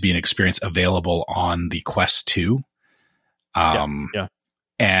going to be an experience available on the Quest 2. And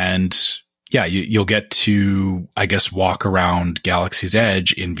yeah, you'll get to, I guess, walk around Galaxy's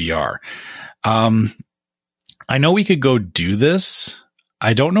Edge in VR. I know we could go do this.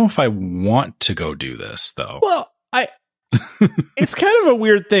 I don't know if I want to go do this, though. Well, It's kind of a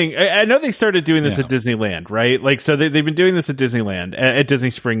weird thing. I know they started doing this at Disneyland, right? Like, so they've been doing this at Disneyland, at Disney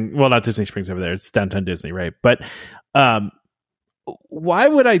Spring. Well, not Disney Springs over there. It's downtown Disney, right? But why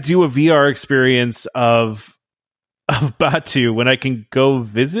would I do a VR experience of Batu when I can go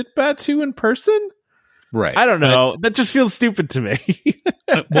visit Batu in person? Right. I don't know. That just feels stupid to me.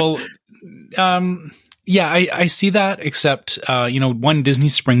 Yeah, I see that, except, one, Disney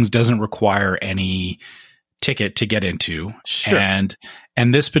Springs doesn't require any ticket to get into. Sure. And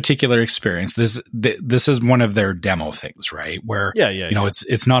this particular experience, this is one of their demo things, right? Where,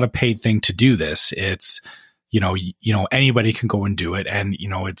 it's not a paid thing to do this. It's, anybody can go and do it. And,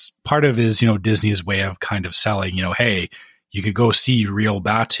 it's part of is, Disney's way of kind of selling, hey, you could go see real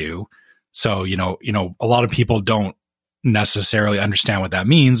Batu. So, a lot of people don't necessarily understand what that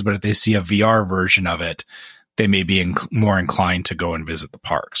means, but if they see a VR version of it, they may be more inclined to go and visit the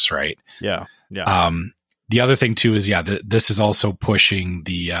parks, right? Yeah. Yeah. The other thing too is, this is also pushing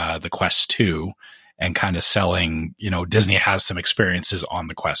the Quest 2 and kind of selling, Disney has some experiences on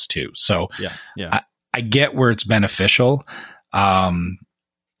the Quest 2. So I get where it's beneficial.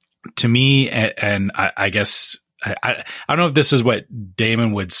 To me, and I guess, I don't know if this is what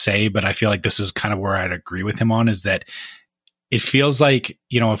Damon would say, but I feel like this is kind of where I'd agree with him on, is that it feels like,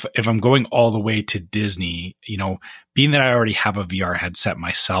 if I'm going all the way to Disney, being that I already have a VR headset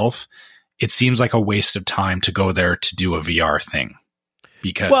myself, it seems like a waste of time to go there to do a VR thing,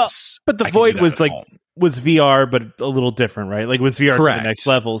 because but the Void was was VR, but a little different, right? Like, it was VR Correct. to the next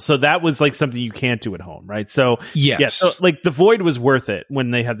level. So that was like something you can't do at home, right? So yes. So like the Void was worth it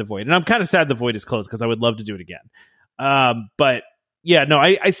when they had the Void, and I'm kind of sad the Void is closed because I would love to do it again. But yeah, no,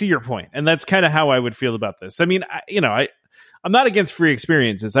 I see your point, and that's kind of how I would feel about this. I mean, I'm not against free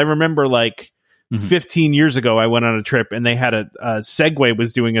experiences. I remember like 15 years ago, I went on a trip and they had a Segway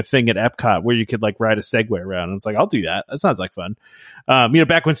was doing a thing at Epcot where you could like ride a Segway around. And I was like, I'll do that. That sounds like fun.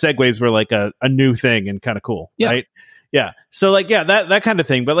 Back when Segways were like a new thing and kind of cool. Yeah. Right. Yeah. So like, that kind of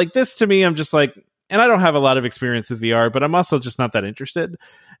thing. But like this, to me, I'm just like, and I don't have a lot of experience with VR, but I'm also just not that interested.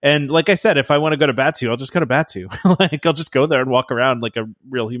 And like I said, if I want to go to Batu, I'll just go to Batu. Like, I'll just go there and walk around like a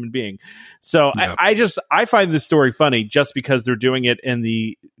real human being. So yeah. I find this story funny just because they're doing it in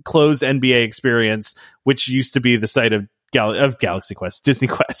the closed NBA experience, which used to be the site of Galaxy Quest, Disney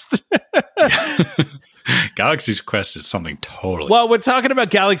Quest. Galaxy's Quest is something totally. Well, we're talking about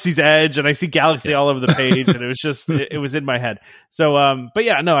Galaxy's Edge, and I see Galaxy all over the page, and it was just it was in my head. So, but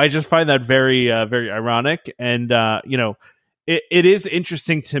yeah, no, I just find that very, very ironic, and it is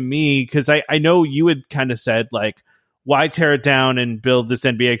interesting to me because I know you had kind of said like, why tear it down and build this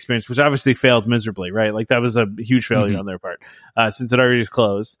NBA experience, which obviously failed miserably, right? Like that was a huge failure on their part since it already is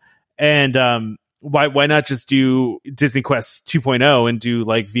closed, and why not just do Disney Quest 2.0 and do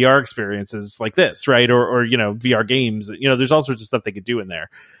like VR experiences like this, right? Or VR games. There's all sorts of stuff they could do in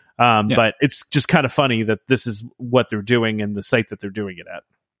there. But it's just kind of funny that this is what they're doing and the site that they're doing it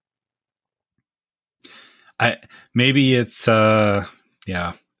at. Maybe it's maybe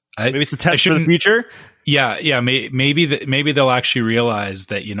it's a test for the future. Yeah. Maybe they'll actually realize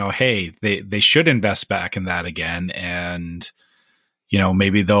that, hey, they should invest back in that again, and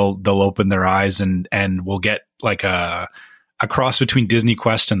maybe they'll open their eyes and we'll get like a cross between Disney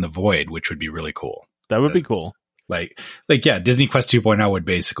Quest and the Void, which would be really cool. That would be cool. Like Disney Quest 2.0 would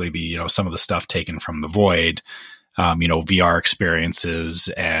basically be, some of the stuff taken from the Void, VR experiences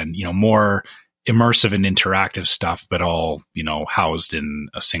and, more immersive and interactive stuff, but all, housed in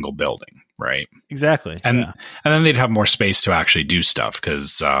a single building. Right. Exactly. And then they'd have more space to actually do stuff.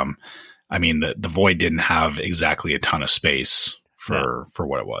 Cause, the Void didn't have exactly a ton of space for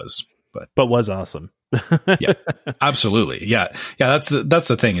what it was, but was awesome. Yeah, absolutely. Yeah. That's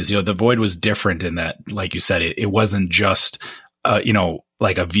the thing is, the Void was different in that, like you said, it wasn't just, like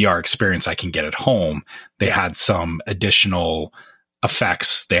a VR experience I can get at home. They had some additional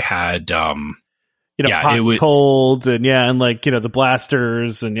effects. They had, hot, cold, and like, the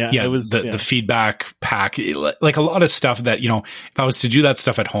blasters and it was the feedback pack, like a lot of stuff that, if I was to do that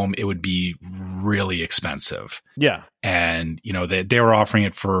stuff at home, it would be really expensive. Yeah. And, they were offering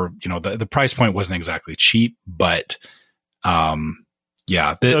it for, the price point wasn't exactly cheap, but,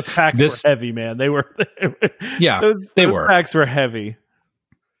 those packs were heavy, man. They were, those packs were heavy.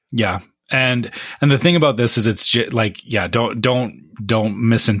 Yeah. And the thing about this is it's just like, don't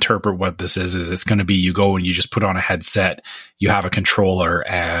misinterpret what this is it's going to be, you go and you just put on a headset, you have a controller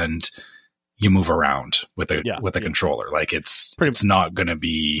and you move around with a controller. Like it's not going to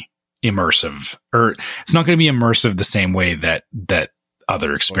be immersive, or it's not going to be immersive the same way that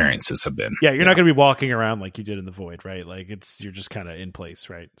other experiences have been. Yeah. You're not going to be walking around like you did in the Void, right? Like you're just kind of in place.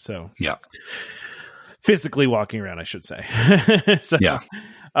 Right. So, yeah. physically walking around, I should say. So, Yeah.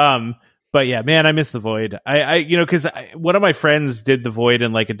 But yeah, man, I miss the Void. I because one of my friends did the Void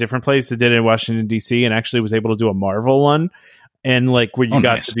in like a different place. It did it in Washington D.C. and actually was able to do a Marvel one, and like where you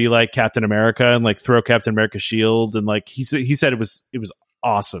got to be like Captain America and like throw Captain America's shield, and like he said it was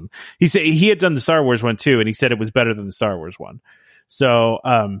awesome. He said he had done the Star Wars one too, and he said it was better than the Star Wars one. So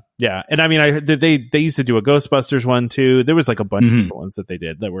yeah, and I mean, they used to do a Ghostbusters one too. There was like a bunch of ones that they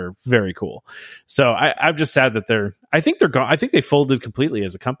did that were very cool. So I'm just sad that I think they're gone. I think they folded completely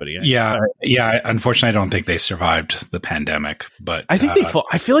as a company. Yeah. Unfortunately, I don't think they survived the pandemic. But I think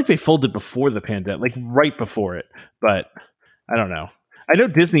I feel like they folded before the pandemic, like right before it. But I don't know. I know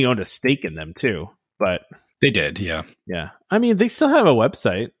Disney owned a stake in them too, but they did. Yeah. Yeah. I mean, they still have a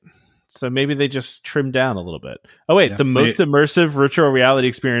website. So maybe they just trimmed down a little bit. Oh wait, the most immersive virtual reality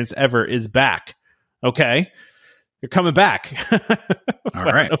experience ever is back. Okay, you're coming back. All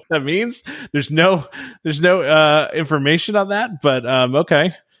right. I don't know what that means. There's no information on that, but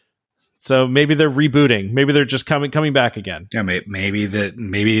okay. So maybe they're rebooting. Maybe they're just coming back again. Yeah, maybe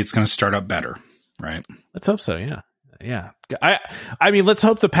it's going to start up better. Right. Let's hope so. Yeah. Yeah. I mean, let's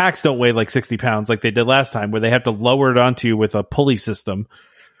hope the packs don't weigh like 60 pounds like they did last time, where they have to lower it onto you with a pulley system.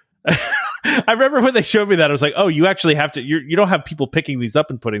 I remember when they showed me that, I was like, oh, you actually have to, you don't have people picking these up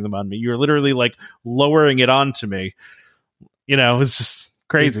and putting them on me. You're literally like lowering it onto me. It's just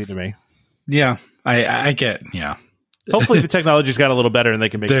crazy to me. Yeah, I get, yeah. Hopefully the technology's got a little better and they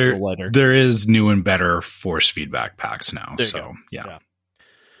can make it a little lighter. There is new and better force feedback packs now. So, yeah.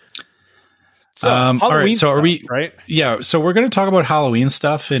 So, Halloween all right, so are we, right? Yeah, so we're going to talk about Halloween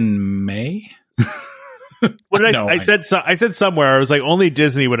stuff in May. What did I said somewhere, I was like, only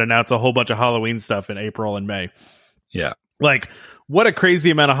Disney would announce a whole bunch of Halloween stuff in April and May. Yeah. Like, what a crazy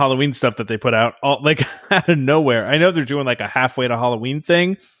amount of Halloween stuff that they put out, all, like, out of nowhere. I know they're doing like a halfway to Halloween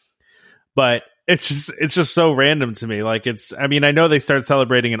thing, but it's just so random to me. Like, I know they start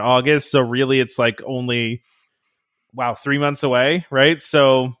celebrating in August, so really it's like only, 3 months away, right?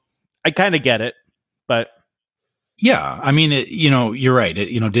 So I kind of get it, but yeah, I mean, you're right.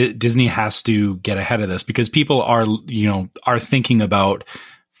 Disney has to get ahead of this because people are thinking about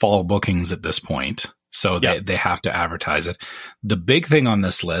fall bookings at this point. So they have to advertise it. The big thing on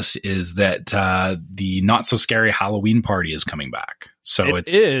this list is that the Not So Scary Halloween Party is coming back. So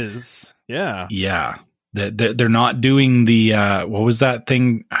it is. Yeah. Yeah. They're not doing the, what was that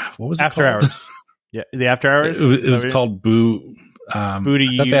thing? What was it After called? Hours. Yeah. The After Hours. It was called Boo. Booty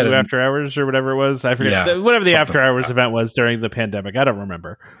You After Hours or whatever it was. I forget. Yeah, whatever the After Hours event was during the pandemic. I don't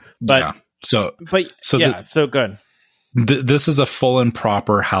remember. But yeah. So so good. This is a full and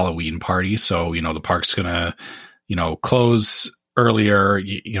proper Halloween party. So, the park's going to, close earlier.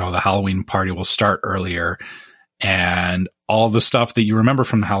 The Halloween party will start earlier. And all the stuff that you remember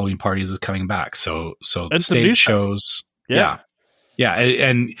from the Halloween parties is coming back. So the stage shows. Yeah. Yeah,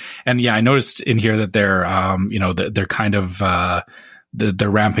 and yeah, I noticed in here that they're they're kind of they're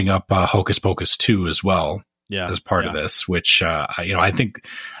ramping up Hocus Pocus 2 as well as part of this, which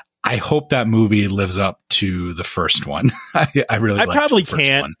I hope that movie lives up to the first one. I really probably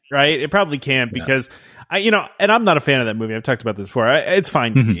can't, right? It probably can't because and I'm not a fan of that movie. I've talked about this before. It's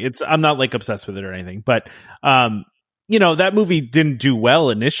fine. Mm-hmm. I'm not like obsessed with it or anything, but that movie didn't do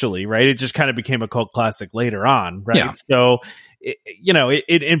well initially, right? It just kind of became a cult classic later on, right? Yeah. So.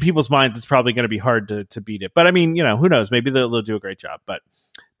 It in people's minds, it's probably going to be hard to beat it. But I mean, who knows? Maybe they'll do a great job. But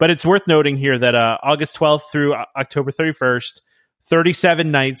it's worth noting here that August 12th through October 31st, 37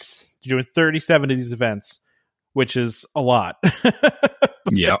 nights, doing 37 of these events, which is a lot.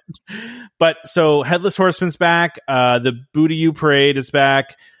 Yeah. But so Headless Horseman's back. The Booty You Parade is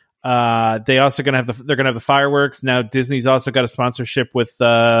back. They also they're gonna have the fireworks. Now Disney's also got a sponsorship with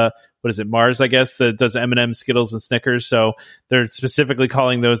what is it, Mars, I guess, that does M&M's, Skittles, and Snickers. So they're specifically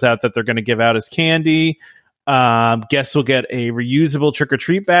calling those out that they're going to give out as candy. Guests will get a reusable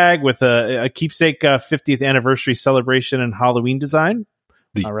trick-or-treat bag with a keepsake 50th anniversary celebration and Halloween design.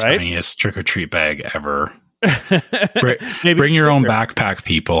 The tiniest trick-or-treat bag ever. Bring your own backpack,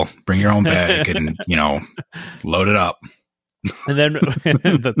 people. Bring your own bag and, load it up. And then,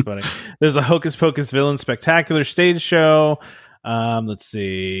 that's funny. There's a Hocus Pocus Villain Spectacular stage show. Let's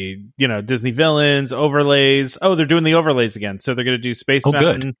see, Disney villains, overlays. Oh, they're doing the overlays again. So they're going to do Space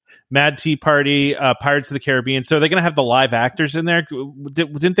Mountain, good. Mad Tea Party, Pirates of the Caribbean. So they're going to have the live actors in there.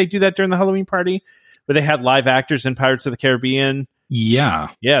 Didn't they do that during the Halloween party where they had live actors in Pirates of the Caribbean? Yeah.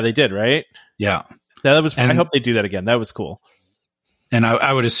 Yeah, they did, right? Yeah. I hope they do that again. That was cool. And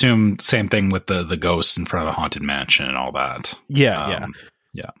I would assume same thing with the ghosts in front of the Haunted Mansion and all that. Yeah.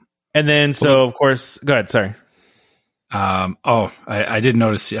 And then, of course, go ahead. Sorry. I did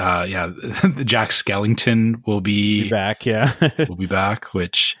notice. Jack Skellington will be back. Yeah, will be back.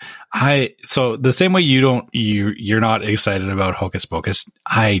 Which so the same way you're not excited about Hocus Pocus.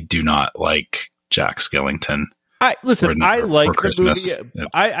 I do not like Jack Skellington. I like Christmas. The movie.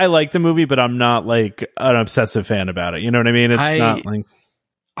 I like the movie, but I'm not like an obsessive fan about it. You know what I mean? It's not like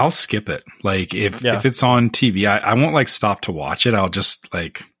I'll skip it. Like if it's on TV, I won't like stop to watch it. I'll just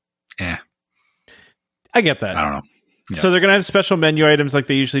like, I get that. I don't know. Yeah. So they're going to have special menu items like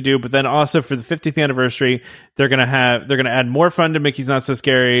they usually do, but then also for the 50th anniversary, they're going to add more fun to Mickey's Not So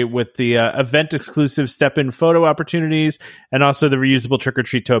Scary with the event exclusive step-in photo opportunities and also the reusable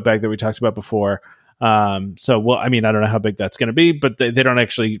trick-or-treat tote bag that we talked about before. I don't know how big that's going to be, but they don't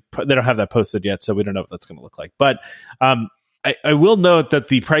have that posted yet, so we don't know what that's going to look like. But I will note that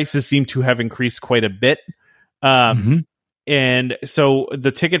the prices seem to have increased quite a bit. And so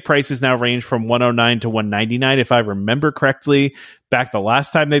the ticket prices now range from $109 to $199. If I remember correctly, back the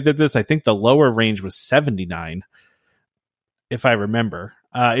last time they did this, I think the lower range was $79. If I remember,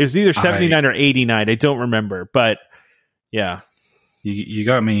 it was either $79 or $89. I don't remember, but yeah, you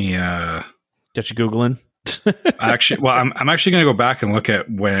got me. Got you Googling. I'm actually going to go back and look at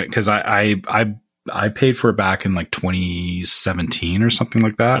when, because I paid for it back in like 2017 or something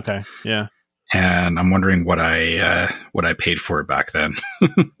like that. Okay, yeah. And I'm wondering what I paid for it back then.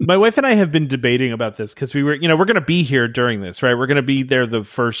 My wife and I have been debating about this because we're going to be here during this, right? We're going to be there the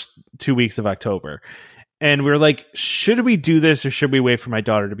first 2 weeks of October. And we're like, should we do this or should we wait for my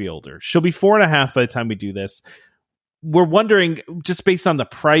daughter to be older? She'll be 4.5 by the time we do this. We're wondering, just based on the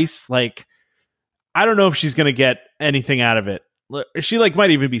price, like, I don't know if she's going to get anything out of it. She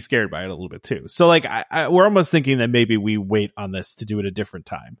might even be scared by it a little bit too. So we're almost thinking that maybe we wait on this to do it a different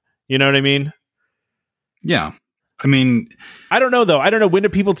time. You know what I mean? Yeah. I mean, I don't know though. I don't know, when do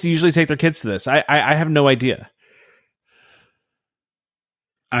people usually take their kids to this? I have no idea.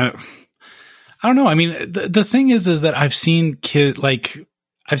 I don't know. I mean, the thing is that I've seen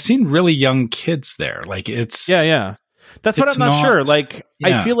really young kids there. Like it's yeah. That's what I'm not sure. Like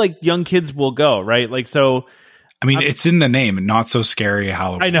I feel like young kids will go, right? Like so. I mean, it's in the name, Not So Scary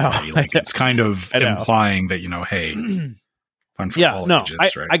Halloween. I know. Like it's kind of implying that hey, fun for all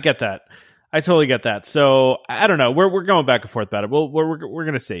ages, right? I get that. I totally get that. So I don't know. We're going back and forth about it. We're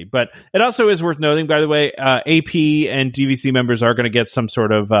going to see. But it also is worth noting, by the way, AP and DVC members are going to get some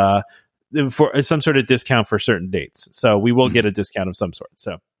sort of discount for certain dates. So we will get a discount of some sort.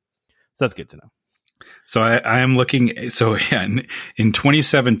 So that's good to know. So I am looking. So yeah, in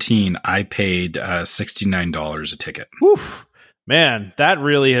 2017, I paid $69 a ticket. Woof, man, that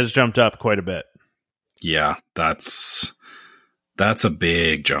really has jumped up quite a bit. Yeah, that's a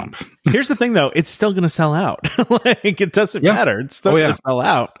big jump. Here's the thing, though. It's still going to sell out. Like, it doesn't matter. It's still going to sell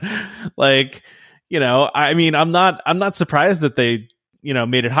out. Like, I mean, I'm not surprised that they,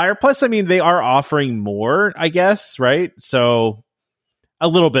 made it higher. Plus, I mean, they are offering more, I guess, right? So a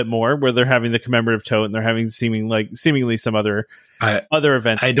little bit more, where they're having the commemorative tote and they're having seemingly some other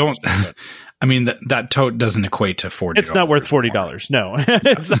event. I don't. I mean, that tote doesn't equate to $40. It's not worth $40. No,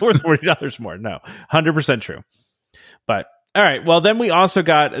 it's not worth $40 more. No, 100% true. But all right. Well, then we also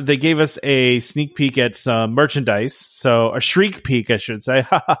they gave us a sneak peek at some merchandise. So a shriek peek, I should say.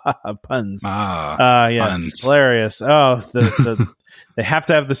 Puns. Yes. Puns. Hilarious. Oh, they have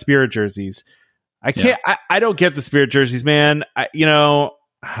to have the Spirit jerseys. I can't, I don't get the Spirit jerseys, man. I don't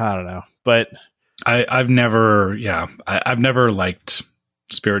know, but I've never liked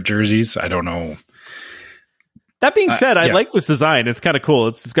Spirit jerseys. I don't know. That being said, I like this design. It's kind of cool.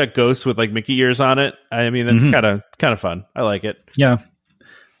 It's got ghosts with like Mickey ears on it. I mean, it's kind of fun. I like it. Yeah.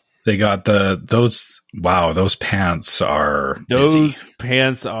 They got those pants are busy.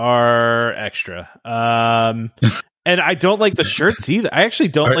 Pants are extra. And I don't like the shirts either. I actually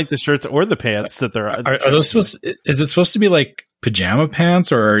don't like the shirts or the pants that are those supposed. Is it supposed to be like pajama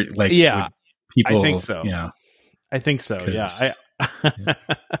pants or like? Yeah, people. I think so. Yeah, I think so. Yeah.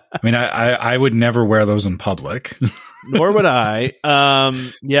 I mean, I would never wear those in public. Nor would I.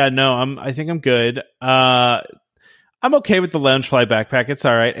 I think I'm good. I'm okay with the Loungefly backpack. It's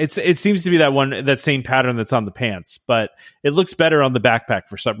all right. It seems to be that same pattern that's on the pants, but it looks better on the backpack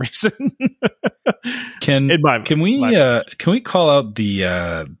for some reason. Can we call out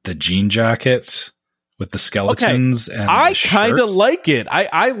the jean jackets with the skeletons? Okay. And I kind of like it.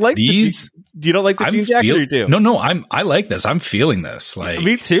 I like these. You don't like the jean jacket, or you do? No. I like this. I'm feeling this. Like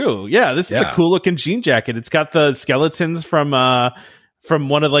me too. Yeah, this is a cool looking jean jacket. It's got the skeletons from from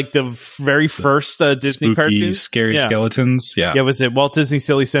one of like the very first Disney spooky, cartoons. Scary skeletons. Yeah. Was it Walt Disney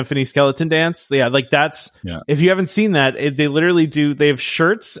Silly Symphony Skeleton Dance? Yeah, like that's if you haven't seen that, they literally do. They have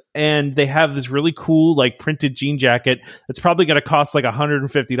shirts and they have this really cool like printed jean jacket that's probably going to cost like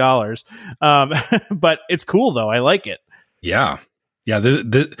 $150. But it's cool though. I like it. Yeah. Yeah,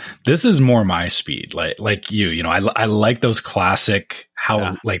 this is more my speed. Like you know, I like those classic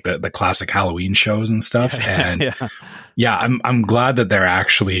like the classic Halloween shows and stuff. And I'm glad that they're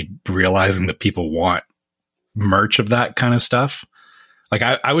actually realizing that people want merch of that kind of stuff. Like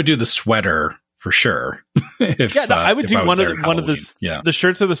I would do the sweater for sure. I would do one of the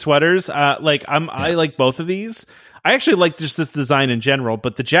shirts or the sweaters. I like both of these. I actually like just this design in general,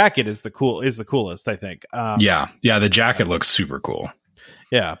 but the jacket is the coolest, I think. The jacket looks super cool.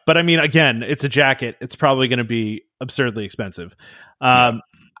 Yeah, but I mean, again, it's a jacket. It's probably going to be absurdly expensive. I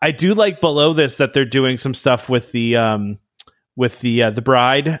do like below this that they're doing some stuff with the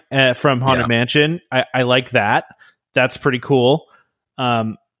bride from Haunted Mansion. I like that. That's pretty cool.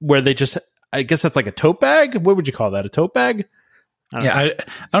 Where they just, I guess that's like a tote bag. What would you call that? A tote bag? I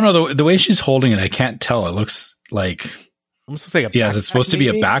don't know the way she's holding it. I can't tell. It looks like almost looks like a backpack, is it supposed to be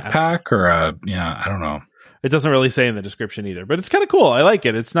a backpack or a I don't know. It doesn't really say in the description either, but it's kind of cool. I like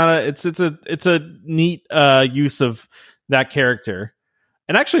it. It's not it's a neat use of that character.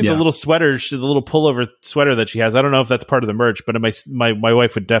 And actually the little sweater, the little pullover sweater that she has, I don't know if that's part of the merch, but my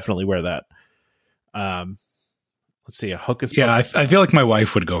wife would definitely wear that. Let's see, a Hocus Pocus. Yeah, I feel like my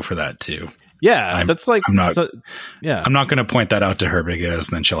wife would go for that too. Yeah, I'm not going to point that out to her because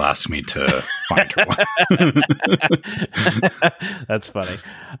then she'll ask me to find her one. That's funny.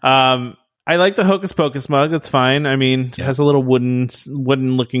 I like the Hocus Pocus mug. That's fine. I mean, it has a little wooden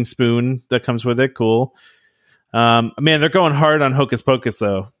looking spoon that comes with it. Cool. Man, they're going hard on Hocus Pocus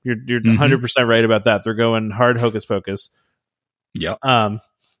though. You're 100% right about that. They're going hard Hocus Pocus. Yeah.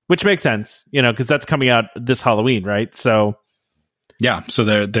 Which makes sense, you know, because that's coming out this Halloween, right? So. Yeah, so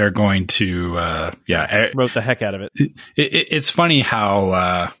they're going to wrote the heck out of it. It's funny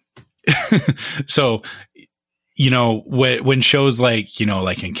how so you know when shows like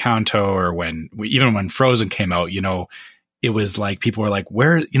like Encanto or even when Frozen came out, you know, it was like people were like,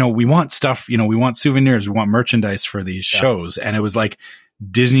 where, you know, we want stuff, you know, we want souvenirs, we want merchandise for these shows, and it was like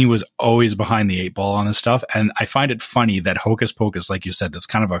Disney was always behind the 8 ball on this stuff, and I find it funny that Hocus Pocus, like you said, that's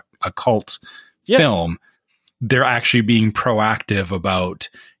kind of a cult film. They're actually being proactive about,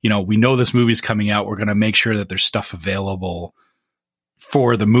 you know, we know this movie's coming out. We're going to make sure that there's stuff available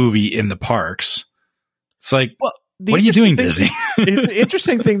for the movie in the parks. It's like, what are you doing, Disney? The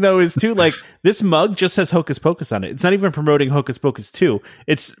interesting thing, though, is too, like, this mug just says Hocus Pocus on it. It's not even promoting Hocus Pocus 2.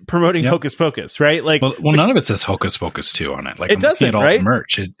 It's promoting Hocus Pocus, right? Like, well, none of it says Hocus Pocus 2 on it. Like, it doesn't, right? The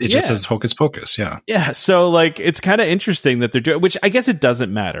merch. It just says Hocus Pocus, Yeah, so, like, it's kind of interesting that they're doing, which I guess it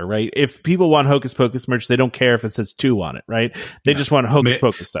doesn't matter, right? If people want Hocus Pocus merch, they don't care if it says 2 on it, right? They just want Hocus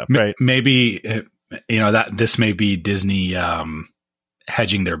Pocus stuff, right? Maybe, you know, that this may be Disney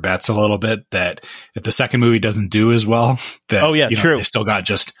hedging their bets a little bit, that if the second movie doesn't do as well, that true, they still got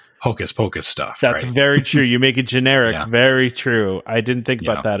just Hocus Pocus stuff. That's very true. You make it generic. Very true. I didn't think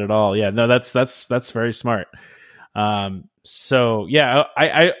about that at all. Yeah, no, that's very smart. So yeah,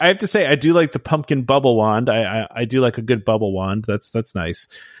 I have to say I do like the pumpkin bubble wand. I do like a good bubble wand. That's nice.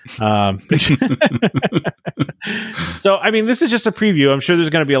 So I mean, this is just a preview. I'm sure there's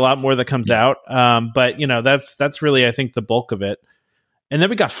going to be a lot more that comes out. But you know, that's really, I think, the bulk of it. And then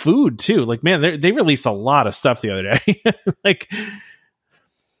we got food too. Like, man, they released a lot of stuff the other day. Like,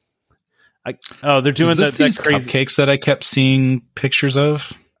 they're doing these crazy cupcakes that I kept seeing pictures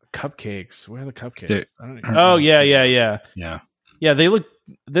of. Cupcakes? Where are the cupcakes? Yeah. They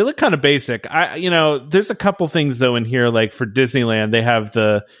look kind of basic. There's a couple things though in here. Like for Disneyland, they have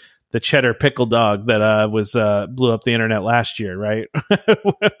the cheddar pickle dog that blew up the internet last year, right?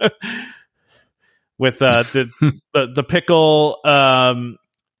 With the pickle, the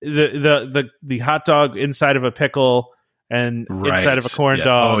hot dog inside of a pickle and inside of a corn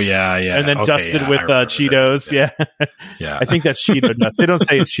dog. Oh yeah, and then dusted with Cheetos. Yeah. I think that's Cheeto dust. They don't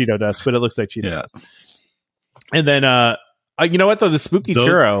say it's Cheeto dust, but it looks like Cheeto dust. And then, you know what though, the spooky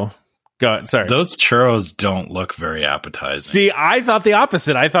churro. Sorry, those churros don't look very appetizing. See, I thought the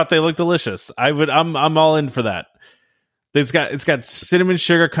opposite. I thought they looked delicious. I'm all in for that. It's got cinnamon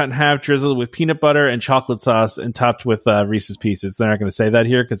sugar cut in half, drizzled with peanut butter and chocolate sauce, and topped with Reese's Pieces. They're not going to say that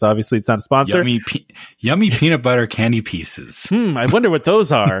here because obviously it's not a sponsor. Yummy peanut butter candy pieces. I wonder what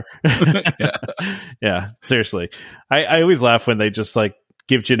those are. Yeah, seriously. I always laugh when they just like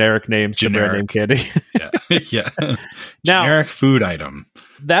give generic names to brand name candy. Yeah. Now, generic food item.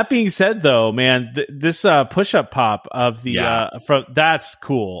 That being said, though, man, this push-up pop of the that's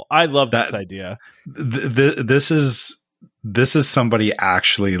cool. I love this idea. This is somebody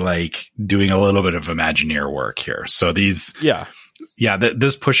actually like doing a little bit of Imagineer work here. So these,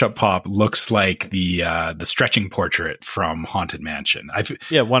 this push-up pop looks like the stretching portrait from Haunted Mansion.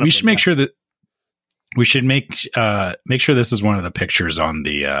 We should make sure that we should make sure this is one of the pictures on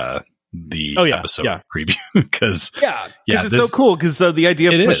the episode preview because it's so cool because the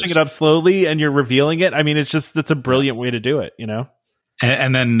idea of pushing it up slowly and you're revealing it. I mean, that's a brilliant way to do it, you know.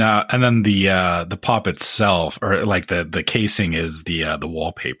 And then the pop itself, or like the casing, is the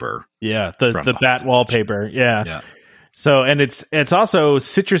wallpaper. Yeah, the bat wallpaper. Yeah. So and it's also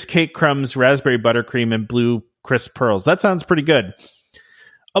citrus cake crumbs, raspberry buttercream, and blue crisp pearls. That sounds pretty good.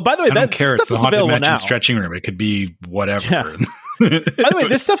 Oh, by the way, I don't care. It's the Haunted Mansion stretching room. It could be whatever. Yeah. By the way,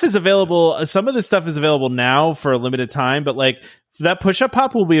 this stuff is available. Some of this stuff is available now for a limited time, but like that push-up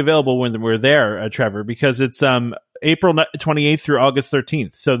pop will be available when we're there, Trevor, because it's April 28th through August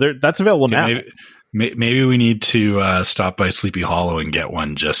 13th. So that's available now. Maybe we need to stop by Sleepy Hollow and get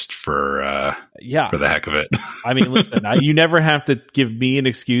one just for the heck of it. I mean, listen, you never have to give me an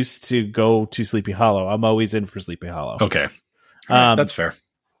excuse to go to Sleepy Hollow. I'm always in for Sleepy Hollow. Okay, that's fair.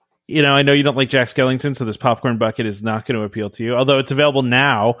 You know, I know you don't like Jack Skellington, so this popcorn bucket is not going to appeal to you, although it's available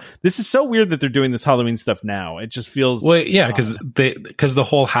now. This is so weird that they're doing this Halloween stuff now. It just feels... Well, yeah, because the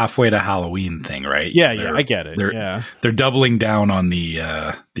whole halfway to Halloween thing, right? Yeah, I get it. They're doubling down on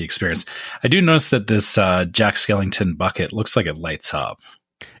the experience. I do notice that this Jack Skellington bucket looks like it lights up.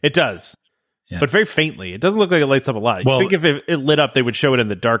 It does. Yeah. But very faintly. It doesn't look like it lights up a lot. I think if it lit up, they would show it in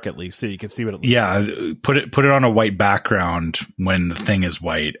the dark at least, so you can see what it looks like. Put it on a white background when the thing is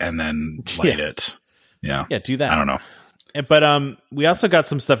white, and then light it. Yeah, do that. I don't know. But we also got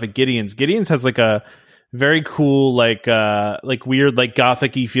some stuff at Gideon's. Gideon's has like a very cool, like weird, like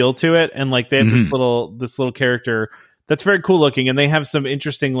gothic-y feel to it, and like they have this little character that's very cool looking, and they have some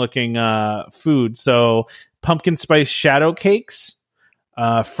interesting looking food. So pumpkin spice shadow cakes.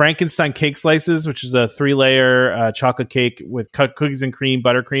 Frankenstein cake slices, which is a 3-layer chocolate cake with cookies and cream,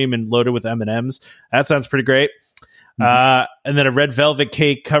 buttercream, and loaded with M&Ms. That sounds pretty great. And then a red velvet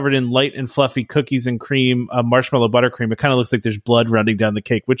cake covered in light and fluffy cookies and cream, marshmallow buttercream. It kind of looks like there's blood running down the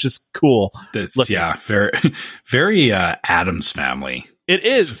cake, which is cool. Very, very Addams Family. It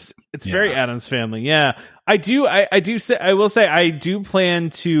is. It's very Addams Family. Yeah, I will say I do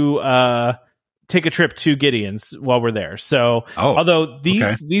plan to take a trip to Gideon's while we're there. So although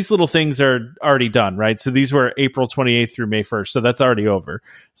these little things are already done, right? So these were April 28th through May 1st. So that's already over.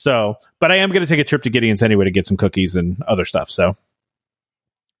 So, but I am going to take a trip to Gideon's anyway to get some cookies and other stuff. So,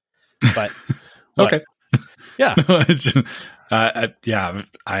 but okay. Yeah. I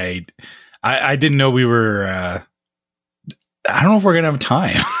didn't know we were, I don't know if we're going to have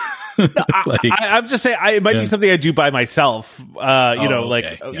time. I'm just saying it might be something I do by myself.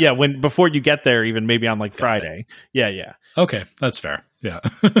 Before you get there, even maybe on like Friday. Yeah. Okay, that's fair. Yeah.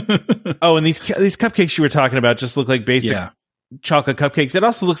 And these cupcakes you were talking about just look like basic chocolate cupcakes. It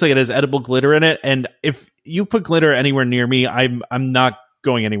also looks like it has edible glitter in it. And if you put glitter anywhere near me, I'm not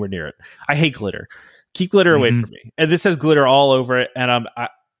going anywhere near it. I hate glitter. Keep glitter away from me. And this has glitter all over it, and I'm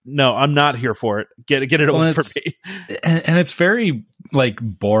not here for it. Get it away from me. And it's very like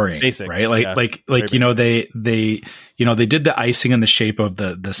boring, basic, right? Like they did the icing in the shape of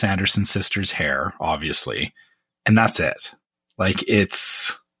the Sanderson sisters' hair, obviously, and that's it. Like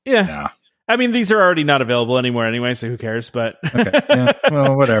it's I mean, these are already not available anymore anyway, so who cares? But okay,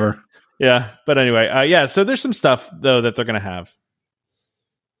 well, whatever. Yeah, but anyway, so there's some stuff though that they're gonna have.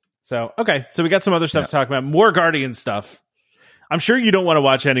 So so we got some other stuff to talk about. More Guardian stuff. I'm sure you don't want to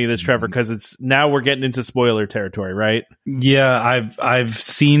watch any of this, Trevor, because we're getting into spoiler territory, right? Yeah, I've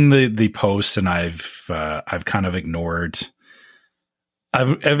seen the posts, and I've kind of ignored.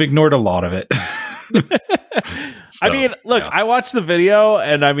 I've ignored a lot of it. So, I mean, look, I watched the video,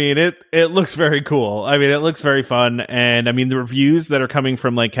 and I mean, it looks very cool. I mean, it looks very fun, and I mean, the reviews that are coming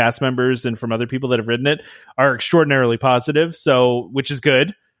from like cast members and from other people that have written it are extraordinarily positive. So, which is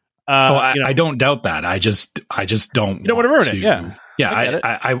good. I don't doubt that. I just don't. You don't want to ruin it. Yeah.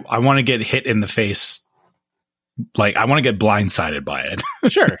 I want to get hit in the face. Like I want to get blindsided by it.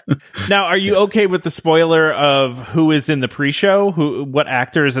 Sure. Now, are you okay with the spoiler of who is in the pre-show? What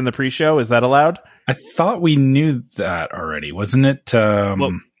actor is in the pre-show? Is that allowed? I thought we knew that already, wasn't it?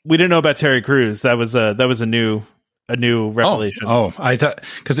 Well, we didn't know about Terry Crews. That was a new revelation. I thought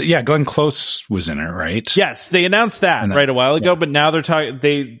because Glenn Close was in it, right? Yes, they announced that right a while ago, but now they're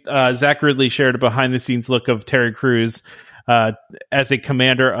talking. Zach Ridley shared a behind the scenes look of Terry Crews as a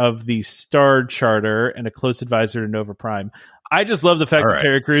commander of the Star Charter and a close advisor to Nova Prime. I just love the fact that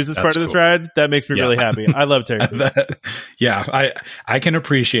Terry Crews is part of this ride. That makes me really happy. I love Terry Crews. I can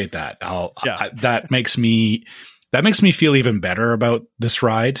appreciate that. That makes me feel even better about this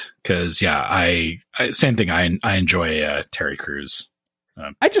ride because I same thing. I enjoy Terry Crews.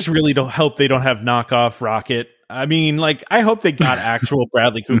 I just really don't hope they don't have knockoff Rocket. I mean, like, I hope they got actual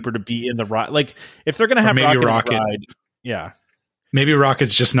Bradley Cooper to be in the ride. Like, if they're going to have Rocket in the ride, yeah. Maybe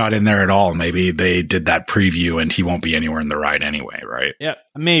Rocket's just not in there at all. Maybe they did that preview and he won't be anywhere in the ride anyway, right? Yeah,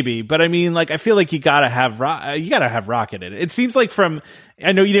 maybe. But I mean, like, I feel like you gotta have Rocket in it. It seems like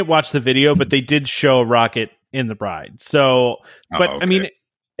I know you didn't watch the video, but they did show Rocket in the ride. So, but okay. I mean,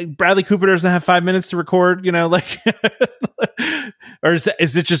 Bradley Cooper doesn't have 5 minutes to record, like, or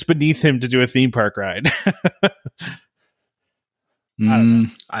is it just beneath him to do a theme park ride? I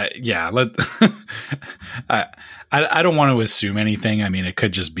don't want to assume anything. I mean, it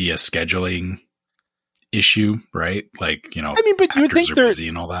could just be a scheduling issue, right? Like, I mean, but you would think they're busy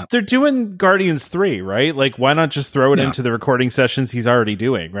and all that. They're doing Guardians 3, right? Like, why not just throw it into the recording sessions he's already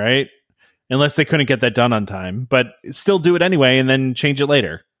doing, right? Unless they couldn't get that done on time, but still do it anyway and then change it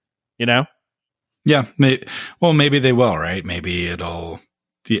later, Yeah. Maybe they will, right? Maybe it'll.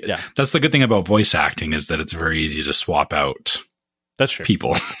 Yeah. That's the good thing about voice acting is that it's very easy to swap out. That's true.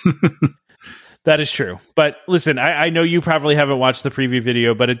 People. That is true. But listen, I know you probably haven't watched the preview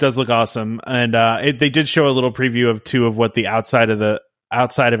video, but it does look awesome. And they did show a little preview of what the outside of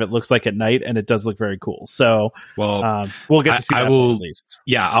it looks like at night, and it does look very cool. So we'll get to see that at least.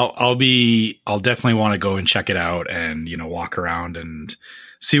 Yeah, I'll definitely want to go and check it out and walk around and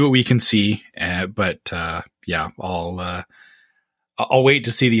see what we can see. I'll wait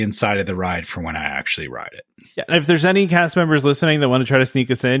to see the inside of the ride for when I actually ride it. Yeah, and if there's any cast members listening that want to try to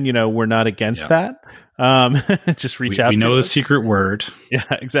sneak us in, we're not against that. Just reach out. We know the secret word. Yeah,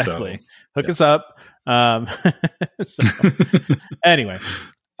 exactly. So, hook us up. Anyway,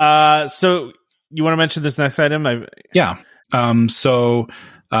 so you want to mention this next item? So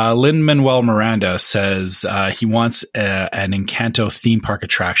Lin-Manuel Miranda says he wants an Encanto theme park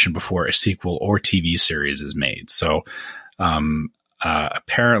attraction before a sequel or TV series is made. So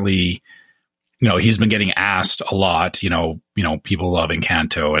apparently, he's been getting asked a lot, people love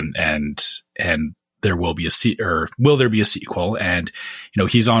Encanto and there will be will there be a sequel? And,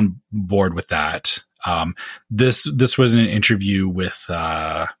 he's on board with that. This was an interview with,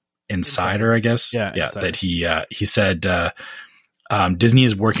 Insider, I guess. Yeah. Insider. That he said, Disney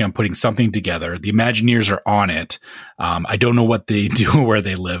is working on putting something together. The Imagineers are on it. I don't know what they do or where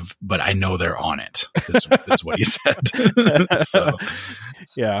they live, but I know they're on it. Is what he said. So,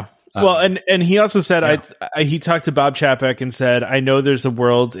 yeah. Well, and he also said, he talked to Bob Chapek and said, I know there's a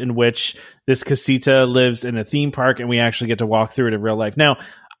world in which this casita lives in a theme park and we actually get to walk through it in real life. Now,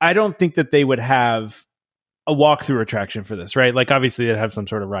 I don't think that they would have a walkthrough attraction for this, right? Like, obviously they'd have some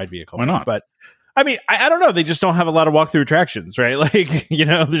sort of ride vehicle. Why not? But I mean, I don't know. They just don't have a lot of walkthrough attractions, right? Like,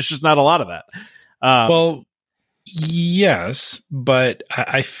 there's just not a lot of that. Well, yes, but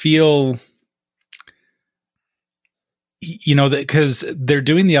I feel, that because they're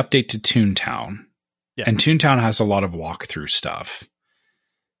doing the update to Toontown, and Toontown has a lot of walkthrough stuff.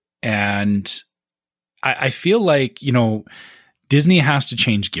 And I feel like, Disney has to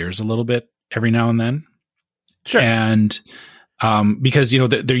change gears a little bit every now and then. Sure. And because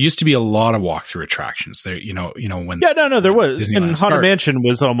there used to be a lot of walkthrough attractions there. When there was, and Haunted Mansion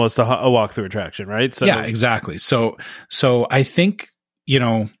was almost a walkthrough attraction, right? So yeah, exactly. So I think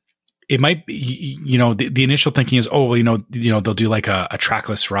it might be the initial thinking is they'll do like a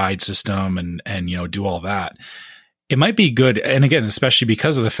trackless ride system and do all that. It might be good, and again, especially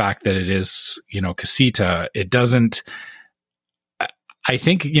because of the fact that it is casita, it doesn't. I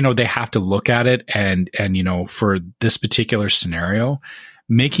think, they have to look at it and, for this particular scenario,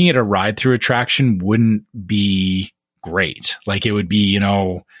 making it a ride through attraction wouldn't be great. Like it would be,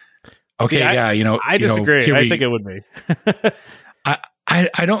 okay. See, I disagree. I think it would be.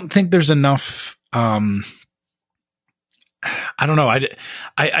 I don't think there's enough, I don't know.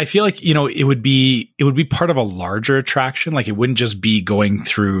 I feel like, it would be part of a larger attraction. Like it wouldn't just be going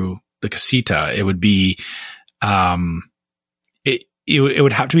through the casita. It would be, it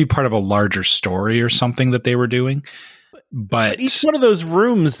would have to be part of a larger story or something that they were doing. But each one of those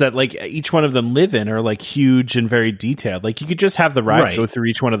rooms that like each one of them live in are like huge and very detailed. Like you could just have the ride go through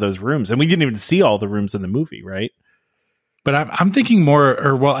each one of those rooms, and we didn't even see all the rooms in the movie, right? But I'm thinking more,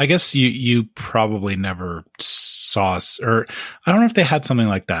 or well, I guess you probably never saw, or I don't know if they had something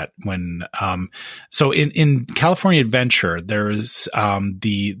like that when. So in California Adventure, there was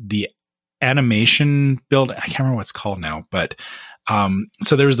the animation build. I can't remember what it's called now, but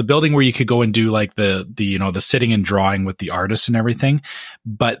so there was the building where you could go and do like the the sitting and drawing with the artists and everything,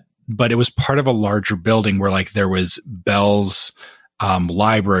 but it was part of a larger building where like there was Belle's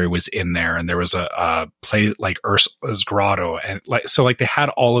library was in there, and there was a play like Ursula's Grotto, and like so like they had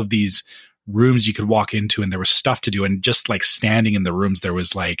all of these rooms you could walk into, and there was stuff to do, and just like standing in the rooms there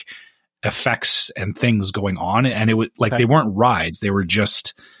was like effects and things going on, and it was like they weren't rides, they were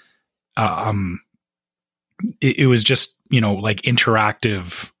just it was just, you know, like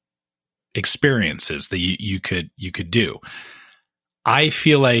interactive experiences that you could do. I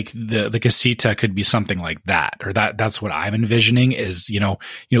feel like the casita could be something like that, or that's what I'm envisioning is, you know,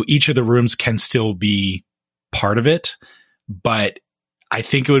 each of the rooms can still be part of it, but I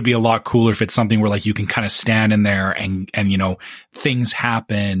think it would be a lot cooler if it's something where like you can kind of stand in there and, you know, things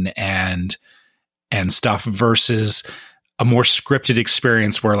happen and stuff, versus a more scripted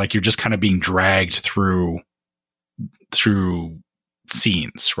experience where like you're just kind of being dragged through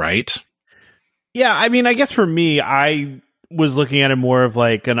scenes, right? Yeah, I mean, I guess for me, I was looking at it more of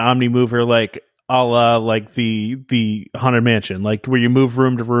like an omni mover, like a la like the Haunted Mansion, like where you move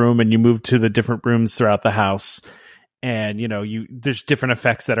room to room and you move to the different rooms throughout the house, and you know there's different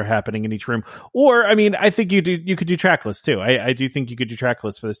effects that are happening in each room. Or I mean, I think you could do track lists too. I do think you could do track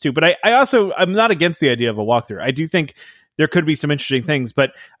lists for this too. But I'm not against the idea of a walkthrough. I do think there could be some interesting things,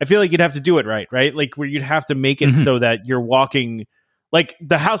 but I feel like you'd have to do it right? Like where you'd have to make it so that you're walking, like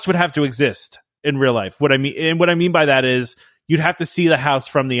the house would have to exist in real life. What I mean by that is you'd have to see the house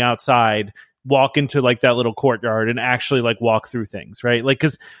from the outside, walk into like that little courtyard and actually like walk through things, right? Like,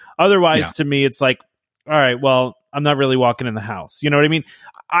 cause otherwise to me, it's like, all right, well, I'm not really walking in the house. You know what I mean?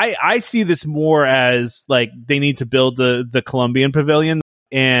 I see this more as like they need to build the Colombian pavilion,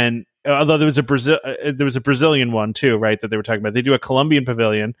 and although there was a Brazilian one too, right? That they were talking about. They do a Colombian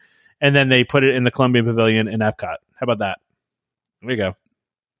pavilion, and then they put it in the Colombian pavilion in Epcot. How about that? There you go.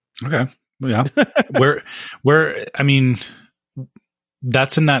 Okay. Yeah. where I mean,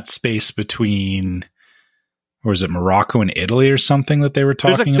 that's in that space between, or is it Morocco and Italy or something that they were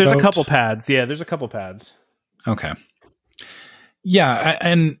talking about? There's a couple pads. Yeah, there's a couple pads. Okay. Yeah,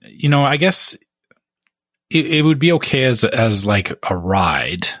 and you know, I guess it would be okay as like a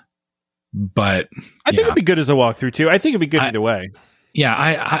ride, but I think it'd be good as a walkthrough too. I think it'd be good either way. Yeah,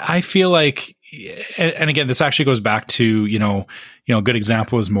 I feel like, and again, this actually goes back to, you know, a good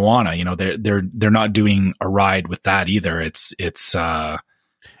example is Moana. You know, they're not doing a ride with that either. It's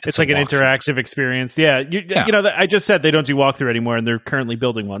like an interactive experience. Yeah. You know, I just said they don't do walkthrough anymore, and they're currently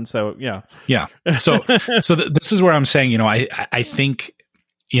building one. So yeah. Yeah. So this is where I'm saying, you know, I think,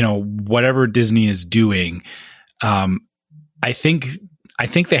 you know, whatever Disney is doing, I think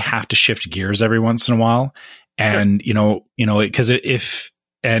they have to shift gears every once in a while. And, you know, because if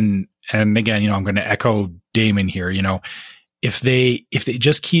again, you know, I'm going to echo Damon here, you know, if they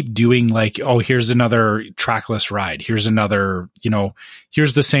just keep doing like, oh, here's another trackless ride, here's another, you know,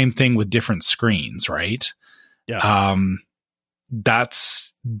 here's the same thing with different screens, right? Yeah.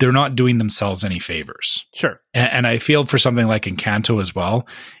 They're not doing themselves any favors. Sure. And I feel for something like Encanto as well,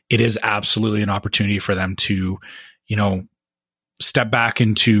 it is absolutely an opportunity for them to, you know, step back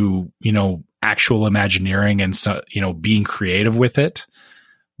into, you know, actual Imagineering and, so, you know, being creative with it,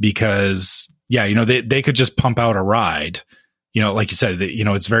 because yeah, you know, they could just pump out a ride, you know, like you said, you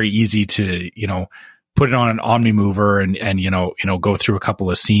know, it's very easy to, you know, put it on an Omni Mover and, you know, go through a couple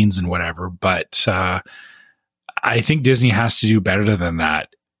of scenes and whatever. But, I think Disney has to do better than that,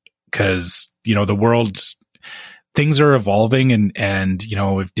 because, you know, the world, things are evolving, and, you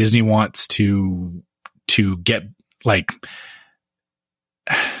know, if Disney wants to get like,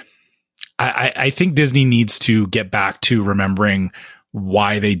 I think Disney needs to get back to remembering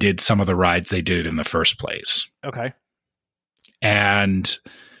why they did some of the rides they did in the first place. Okay. And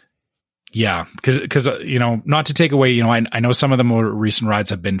yeah, because you know, not to take away, you know, I know some of the more recent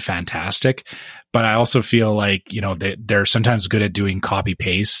rides have been fantastic, but I also feel like, you know, they're sometimes good at doing copy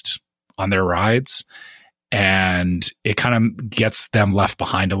paste on their rides, and it kind of gets them left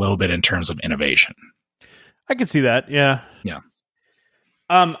behind a little bit in terms of innovation. I can see that. Yeah. Yeah.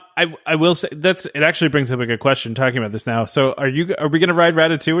 I will say it actually brings up a good question talking about this now. So are we going to ride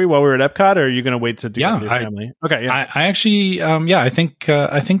Ratatouille while we're at Epcot, or are you going to wait to do it with your family? Okay. Yeah. I actually, I think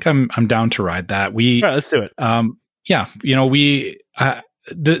I'm down to ride that. All right, let's do it. Yeah. You know,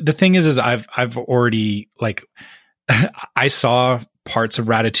 the thing is I've already like, I saw parts of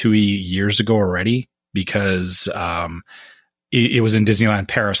Ratatouille years ago already, because, it was in Disneyland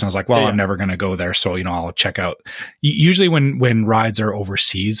Paris, and I was like, well, I'm never going to go there. So, you know, I'll check out. Usually when rides are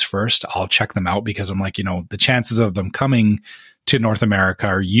overseas first, I'll check them out, because I'm like, you know, the chances of them coming to North America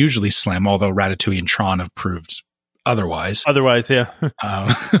are usually slim, although Ratatouille and Tron have proved otherwise. Yeah.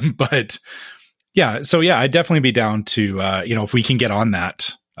 But yeah, so yeah, I'd definitely be down to, if we can get on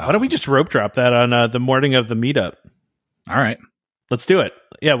that. Why don't we just rope drop that on the morning of the meetup? All right. Let's do it.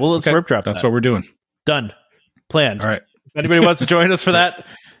 Yeah, well, let's rope drop That's what we're doing. Done. Planned. All right. If anybody wants to join us for that,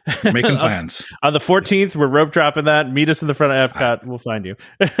 we're making plans. On the 14th, we're rope dropping that. Meet us in the front of Epcot. We'll find you.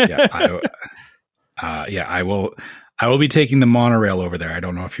 I will be taking the monorail over there. I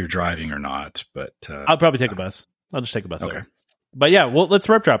don't know if you're driving or not, but I'll probably take a bus. I'll just take a bus. Okay. There. But yeah, well, let's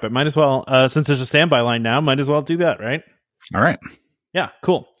rope drop it. Might as well, since there's a standby line now, might as well do that, right? All right. Yeah,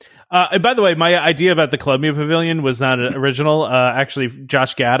 cool. And by the way, my idea about the Columbia Pavilion was not original. Actually,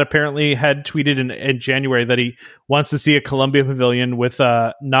 Josh Gad apparently had tweeted in January that he wants to see a Columbia Pavilion with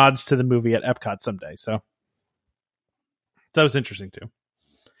nods to the movie at Epcot someday. So that was interesting too.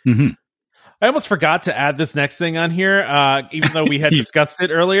 Mm-hmm. I almost forgot to add this next thing on here, even though we had discussed it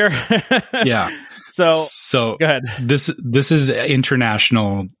earlier. Yeah. So go ahead. This is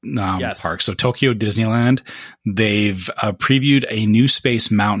international park. So Tokyo Disneyland, they've previewed a new Space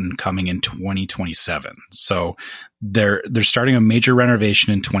Mountain coming in 2027. So they're starting a major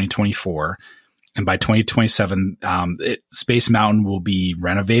renovation in 2024. And by 2027, Space Mountain will be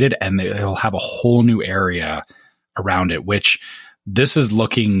renovated and it'll have a whole new area around it, which this is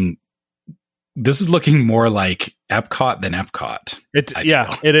looking more like Epcot than Epcot. It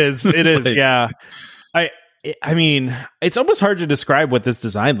is. It is. Like, yeah. I mean, it's almost hard to describe what this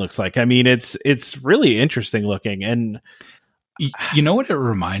design looks like. I mean, it's really interesting looking, and you know what it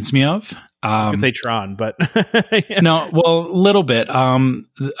reminds me of? I was gonna say Tron, but yeah. No, well, a little bit.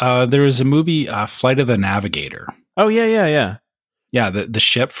 There was a movie, Flight of the Navigator. Oh yeah. The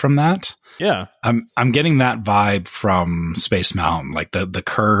ship from that. Yeah. I'm getting that vibe from Space Mountain, like the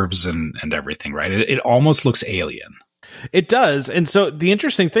curves and everything, right? It almost looks alien. It does. And so the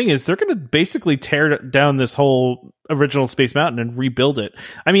interesting thing is they're going to basically tear down this whole original Space Mountain and rebuild it.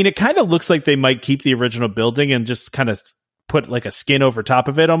 I mean, it kind of looks like they might keep the original building and just kind of put like a skin over top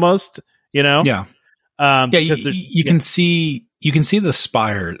of it almost, you know? Yeah. You can see the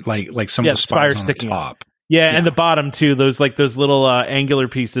spire, like some of the spires on sticking the top. Yeah, and the bottom too. Those little angular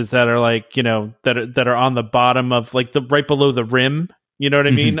pieces that are like, you know, that are on the bottom of like the right below the rim. You know what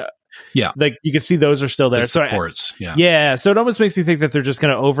I mean? Yeah, like you can see those are still there. The supports. Yeah. So it almost makes me think that they're just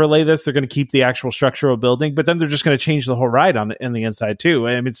going to overlay this. They're going to keep the actual structural building, but then they're just going to change the whole ride on the inside too.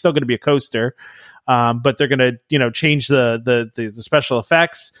 I mean, it's still going to be a coaster, but they're going to change the special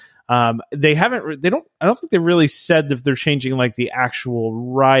effects. I don't think they really said that they're changing like the actual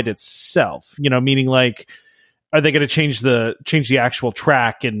ride itself, meaning like, are they going to change the actual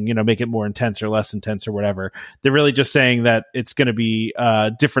track and, make it more intense or less intense or whatever? They're really just saying that it's going to be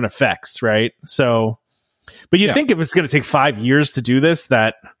different effects. Right. So, but you'd think if it's going to take 5 years to do this,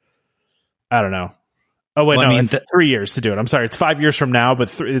 that I don't know. Oh wait, no, it's 3 years to do it. I'm sorry. It's 5 years from now, but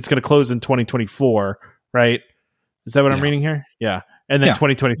it's going to close in 2024. Right. Is that what I'm reading here? Yeah. And then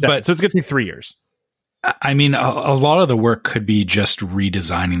 2027. So it's going to take 3 years. I mean, a lot of the work could be just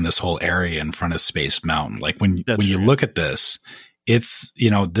redesigning this whole area in front of Space Mountain. Like when you look at this, it's,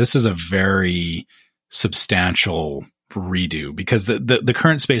 this is a very substantial redo because the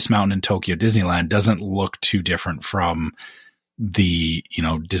current Space Mountain in Tokyo Disneyland doesn't look too different from the,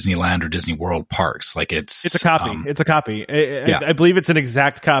 Disneyland or Disney World parks. Like it's a copy. It's a copy. I believe it's an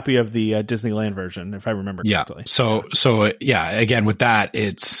exact copy of the Disneyland version, if I remember correctly. So again, with that,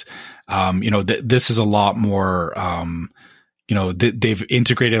 it's, this is a lot more, they've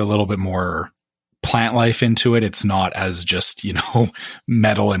integrated a little bit more plant life into it. It's not as just,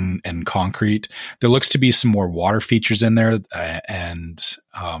 metal and concrete. There looks to be some more water features in there.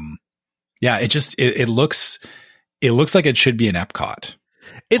 It looks like it should be an Epcot.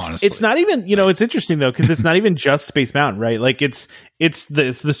 It's not even, it's interesting though, because it's not even just Space Mountain, right? Like it's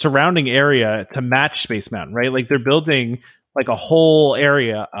the surrounding area to match Space Mountain, right? Like they're building like a whole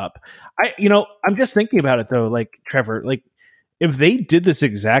area up. I'm just thinking about it though, like Trevor, like if they did this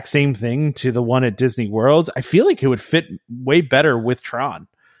exact same thing to the one at Disney World, I feel like it would fit way better with Tron.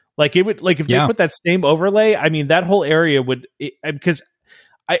 Like it would, like if they put that same overlay, I mean, that whole area would, because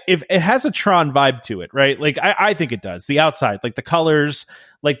if it has a Tron vibe to it, right? Like I think it does. The outside, like the colors,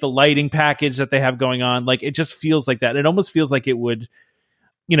 like the lighting package that they have going on, like it just feels like that. It almost feels like it would,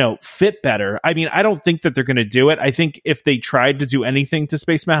 fit better. I mean, I don't think that they're going to do it. I think if they tried to do anything to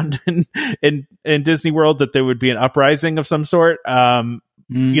Space Mountain in Disney World, that there would be an uprising of some sort. You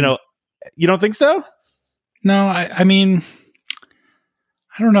don't think so? No, I mean,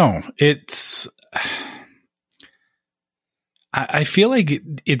 I don't know. I feel like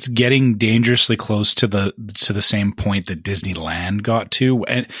it's getting dangerously close to the same point that Disneyland got to.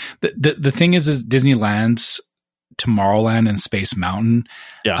 And the thing is Disneyland's Tomorrowland and Space Mountain.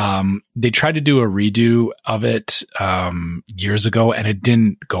 Yeah. They tried to do a redo of it years ago, and it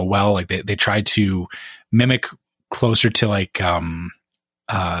didn't go well. Like they tried to mimic closer to like a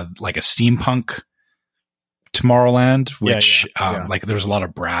steampunk Tomorrowland, which like there was a lot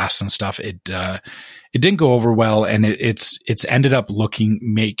of brass and stuff. It didn't go over well, and it's ended up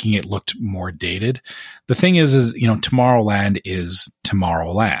making it looked more dated. The thing is Tomorrowland is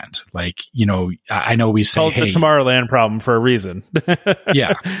Tomorrowland. Like, I know we say, the Tomorrowland problem for a reason.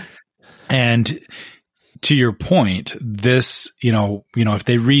 Yeah. And to your point, this, if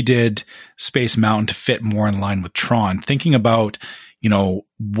they redid Space Mountain to fit more in line with Tron, thinking about,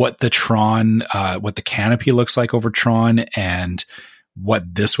 what the canopy looks like over Tron and what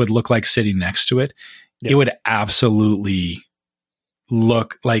this would look like sitting next to it, it would absolutely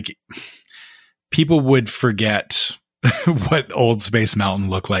look like people would forget what old Space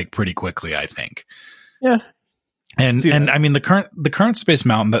Mountain looked like pretty quickly, I think. Yeah. And I mean, the current Space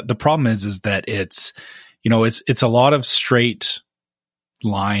Mountain, the problem is that it's a lot of straight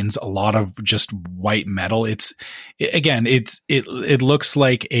lines, a lot of just white metal. It looks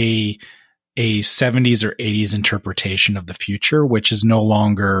like a 70s or 80s interpretation of the future, which is no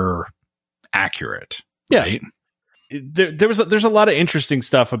longer accurate. Yeah. Right? There's a lot of interesting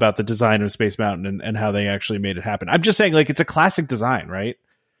stuff about the design of Space Mountain and how they actually made it happen. I'm just saying, like, it's a classic design, right?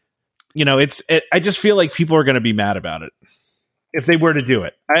 I just feel like people are going to be mad about it if they were to do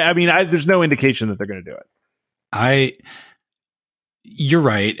it. I mean, there's no indication that they're going to do it. You're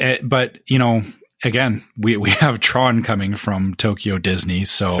right. But, again, we have Tron coming from Tokyo Disney.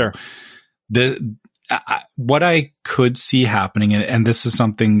 So sure. What I could see happening, and this is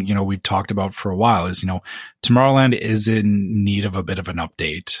something, we've talked about for a while, is, Tomorrowland is in need of a bit of an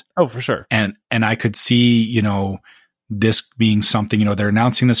update. Oh, for sure. And I could see, this being something, they're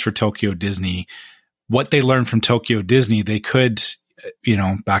announcing this for Tokyo Disney. What they learned from Tokyo Disney, they could,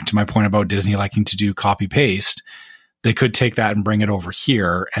 back to my point about Disney liking to do copy paste, they could take that and bring it over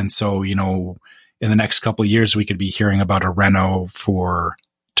here. And so, in the next couple of years, we could be hearing about a reno for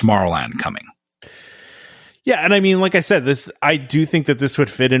Tomorrowland coming. Yeah, and I mean, like I said, I do think that this would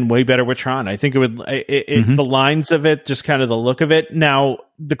fit in way better with Tron. I think it would. The lines of it, just kind of the look of it. Now,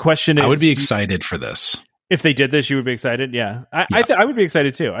 the question is, I would be excited for this. If they did this, you would be excited. Yeah, I would be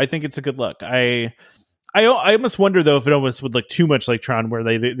excited too. I think it's a good look. I almost wonder though if it almost would look too much like Tron, where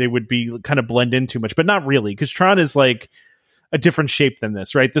they would be kind of blend in too much, but not really, because Tron is like a different shape than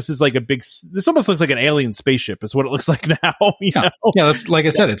this, right? This is like this almost looks like an alien spaceship is what it looks like now. You know? Yeah, that's like I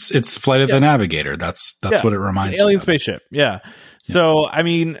said, it's Flight of the Navigator. That's what it reminds me of. Alien spaceship. Yeah. So I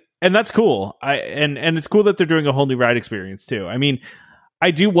mean, and that's cool. And it's cool that they're doing a whole new ride experience too. I mean,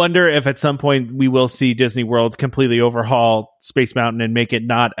 I do wonder if at some point we will see Disney World completely overhaul Space Mountain and make it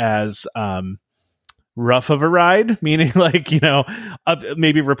not as rough of a ride, meaning like,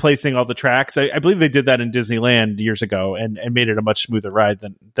 maybe replacing all the tracks. I believe they did that in Disneyland years ago and made it a much smoother ride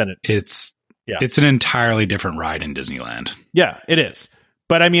than it. It's an entirely different ride in Disneyland. Yeah, it is.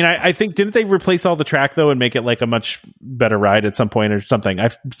 But I mean, I think, didn't they replace all the track though and make it like a much better ride at some point or something?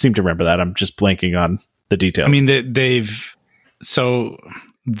 I seem to remember that. I'm just blanking on the details. I mean, they've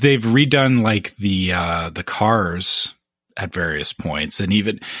redone like the cars at various points, and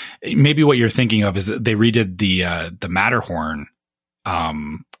even maybe what you're thinking of is that they redid the Matterhorn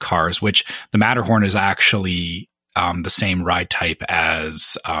cars, which the Matterhorn is actually the same ride type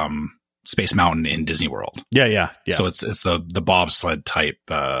as Space Mountain in Disney World. Yeah. So it's the bobsled type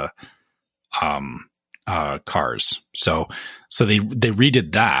cars. So they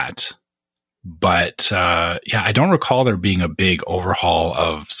redid that. But I don't recall there being a big overhaul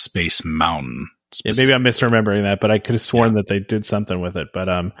of Space Mountain. Yeah, maybe I'm misremembering that, but I could have sworn that they did something with it. But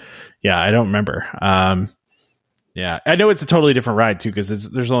I don't remember. I know it's a totally different ride too, because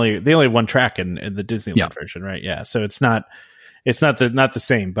they only have one track in the Disneyland version, right? Yeah, so it's not the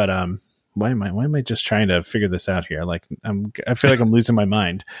same. But why am I just trying to figure this out here? Like I feel like I'm losing my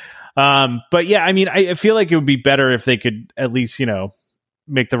mind. But yeah, I mean, I feel like it would be better if they could at least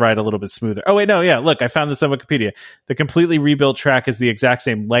make the ride a little bit smoother. Oh wait, no, yeah. Look, I found this on Wikipedia. The completely rebuilt track is the exact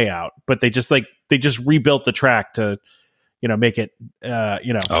same layout, but they just rebuilt the track to, make it,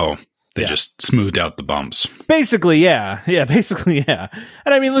 They just smoothed out the bumps. Basically, yeah. Basically, yeah.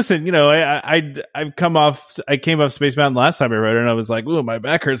 And I mean, listen, I came off Space Mountain last time I rode it, and I was like, "Ooh, my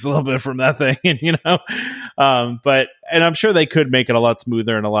back hurts a little bit from that thing," and but I'm sure they could make it a lot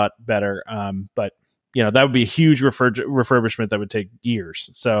smoother and a lot better. But that would be a huge refurbishment that would take years.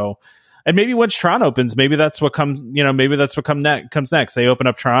 So, And maybe once Tron opens, maybe that's what comes. Maybe that's what comes next. They open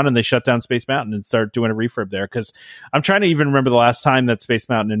up Tron and they shut down Space Mountain and start doing a refurb there. Because I'm trying to even remember the last time that Space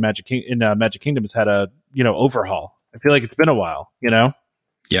Mountain in Magic Kingdom has had a overhaul. I feel like it's been a while. Yeah.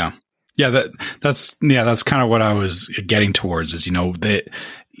 That's kind of what I was getting towards. Is that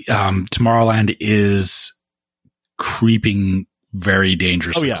Tomorrowland is creeping very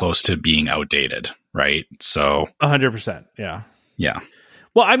dangerously close to being outdated, right? So 100%. Yeah.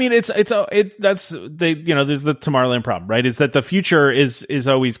 Well, I mean, there's the Tomorrowland problem, right? Is that the future is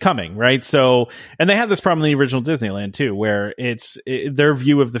always coming, right? So, and they had this problem in the original Disneyland too, where their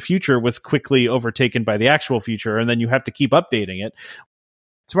view of the future was quickly overtaken by the actual future, and then you have to keep updating it.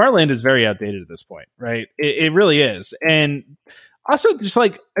 Tomorrowland is very outdated at this point, right? It really is, and also just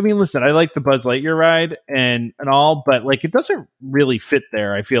listen, I like the Buzz Lightyear ride and all, but it doesn't really fit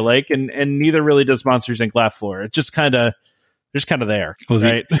there. I feel like, and neither really does Monsters Inc. Laugh Floor. It's just kind of there. Well,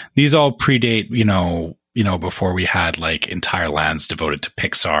 right? These all predate, before we had entire lands devoted to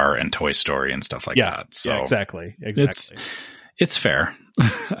Pixar and Toy Story and stuff like that. So exactly. It's fair.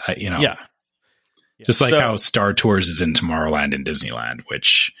 Yeah. Just how Star Tours is in Tomorrowland and Disneyland,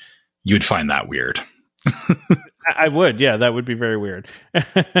 which you would find that weird. I would. Yeah, that would be very weird.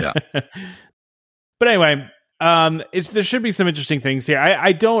 Yeah. But anyway, there should be some interesting things here.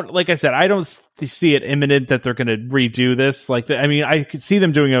 I don't see it imminent that they're going to redo this. I could see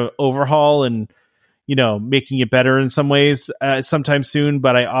them doing an overhaul and, making it better in some ways sometime soon.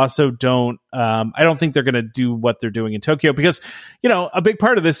 But I also don't, I don't think they're going to do what they're doing in Tokyo because, a big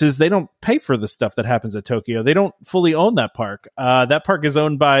part of this is they don't pay for the stuff that happens at Tokyo. They don't fully own that park. That park is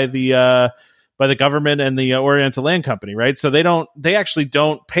owned by the government and the Oriental Land Company, right? So they actually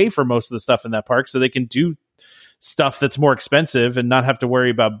don't pay for most of the stuff in that park, so they can do stuff that's more expensive and not have to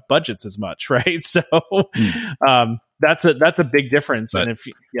worry about budgets as much, right? So that's a big difference. But, and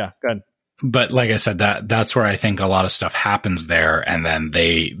go ahead. But like I said, that's where I think a lot of stuff happens there, and then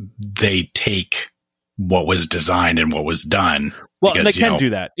they take what was designed and what was done. Well, because, they can do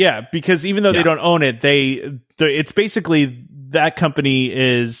that, because even though they don't own it, it's basically that company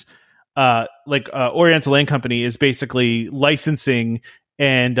is Oriental Land Company is basically licensing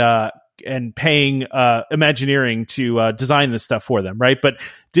and paying Imagineering to design this stuff for them, right? But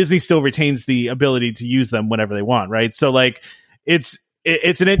Disney still retains the ability to use them whenever they want, right? So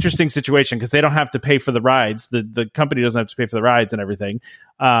it's an interesting situation because they don't have to pay for the rides. The company doesn't have to pay for the rides and everything.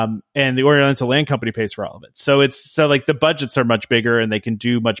 And the Oriental Land Company pays for all of it. So the budgets are much bigger and they can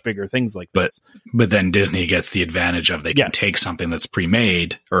do much bigger things like this. But then Disney gets the advantage of they can take something that's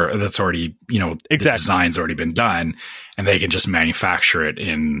pre-made or that's already, the design's already been done, and they can just manufacture it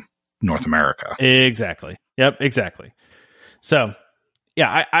in North America. Exactly. Yep. Exactly. So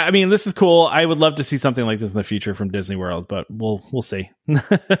yeah, I mean, this is cool. I would love to see something like this in the future from Disney World, but we'll see.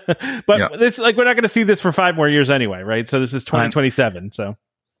 But this, we're not going to see this for 5 more years anyway, right? So this is 2027. So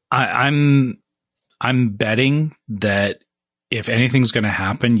I'm betting that if anything's going to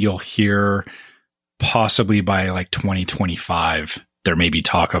happen, you'll hear possibly by 2025 there may be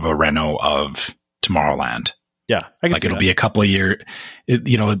talk of a reno of Tomorrowland. Yeah, I can see it'll be a couple of years,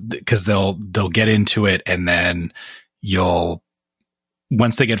 because they'll get into it, and then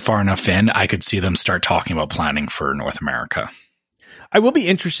once they get far enough in, I could see them start talking about planning for North America. I will be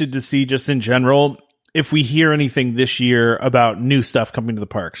interested to see, just in general, if we hear anything this year about new stuff coming to the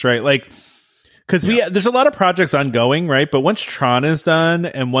parks, right? Because there's a lot of projects ongoing, right? But once Tron is done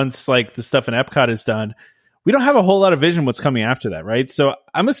and once the stuff in Epcot is done, we don't have a whole lot of vision what's coming after that, right? So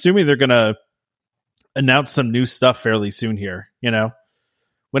I'm assuming they're going to announce some new stuff fairly soon here,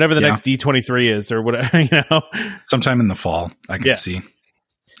 whenever the next D23 is or whatever, sometime in the fall, I can see.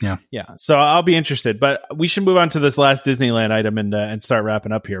 Yeah. So I'll be interested, but we should move on to this last Disneyland item and start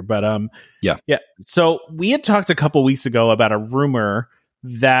wrapping up here. But yeah. So we had talked a couple weeks ago about a rumor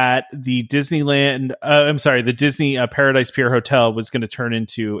that the Disney Paradise Pier Hotel was going to turn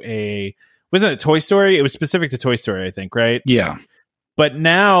into wasn't it Toy Story? It was specific to Toy Story, I think, right? Yeah. But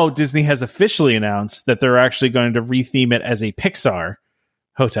now Disney has officially announced that they're actually going to retheme it as a Pixar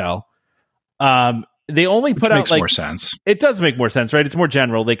hotel. They only put out more sense. It does make more sense, right? It's more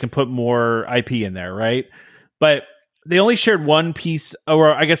general. They can put more IP in there, right? But they only shared one piece,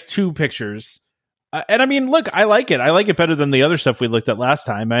 or I guess 2 pictures. And I mean, look, I like it. I like it better than the other stuff we looked at last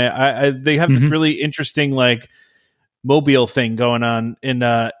time. They have this really interesting mobile thing going on in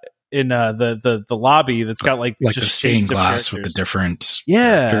the lobby that's got just the stained glass with the different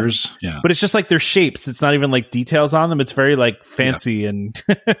characters. Yeah, but it's just their shapes. It's not even details on them. It's very fancy and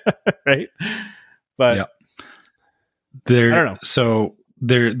right. But I don't know. So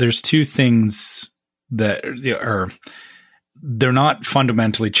there's 2 things that are they're not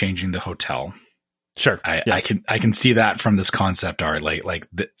fundamentally changing the hotel. Sure. I can see that from this concept art.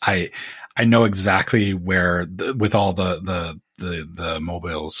 I know exactly where with all the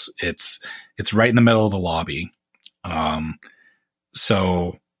mobiles, it's right in the middle of the lobby.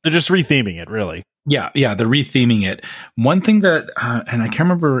 So they're just retheming it, really. Yeah, they're retheming it. One thing that, and I can't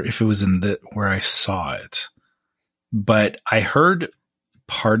remember if it was in where I saw it, but I heard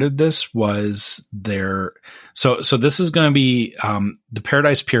part of this was their. So this is going to be the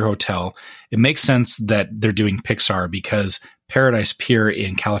Paradise Pier Hotel. It makes sense that they're doing Pixar because Paradise Pier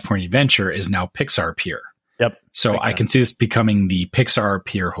in California Adventure is now Pixar Pier. Yep. So I can see this becoming the Pixar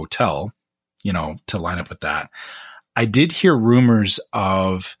Pier Hotel, to line up with that. I did hear rumors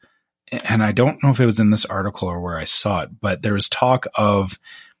of, and I don't know if it was in this article or where I saw it, but there was talk of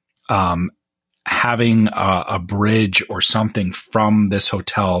having a bridge or something from this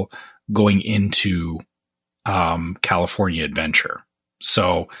hotel going into California Adventure.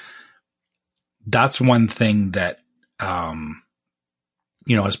 So that's one thing that,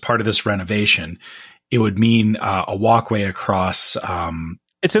 as part of this renovation, it would mean a walkway across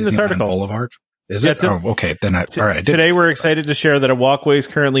it's in this article. Boulevard. Is it? Okay. Then all right. Today, we're excited to share that a walkway is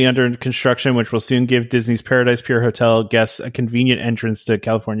currently under construction, which will soon give Disney's Paradise Pier Hotel guests a convenient entrance to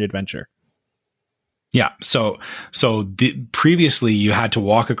California Adventure. Yeah. So previously you had to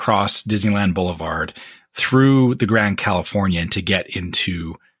walk across Disneyland Boulevard through the Grand Californian to get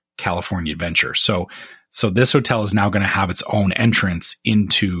into California Adventure. So this hotel is now going to have its own entrance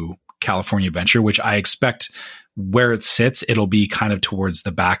into California Adventure, which I expect where it sits, it'll be kind of towards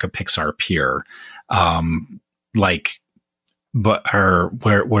the back of Pixar Pier. Where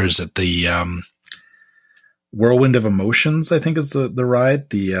is it? The Whirlwind of Emotions, I think is the ride,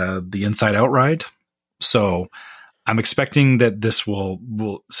 the Inside Out ride. So I'm expecting that this will,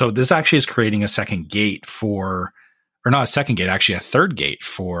 so this actually is creating a second gate or not a second gate, actually a third gate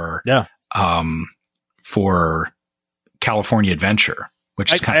for California Adventure,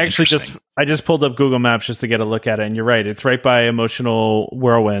 which is kind of interesting. I just pulled up Google Maps just to get a look at it, and you're right. It's right by Emotional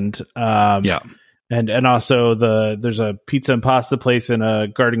Whirlwind. And also there's a pizza and pasta place and a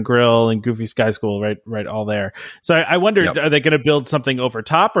Garden Grill and Goofy Sky School right all there. So I wondered, Are they going to build something over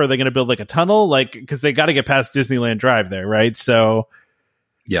top, or are they going to build like a tunnel? Because they got to get past Disneyland Drive there, right? So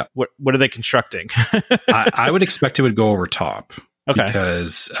yeah, what are they constructing? I would expect it would go over top. Okay,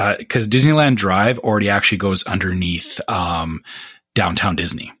 because Disneyland Drive already actually goes underneath Downtown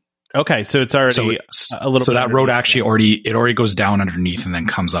Disney. Okay, so it's already a little. So that road actually already goes down underneath and then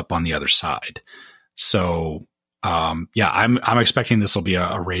comes up on the other side. So I'm expecting this will be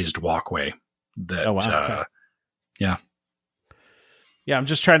a raised walkway. That okay. Yeah, I'm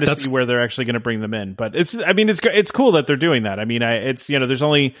just trying to see where they're actually going to bring them in, but it's cool that they're doing that. I mean, there's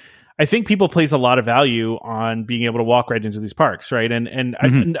only. I think people place a lot of value on being able to walk right into these parks, right? And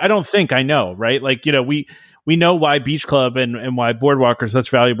I don't think I know, right? We know why Beach Club and why Boardwalk are such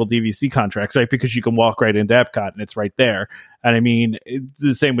valuable DVC contracts, right? Because you can walk right into Epcot and it's right there. And I mean, it's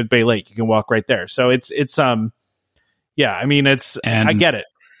the same with Bay Lake. You can walk right there. So I get it.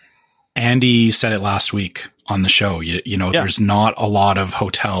 Andy said it last week on the show. There's not a lot of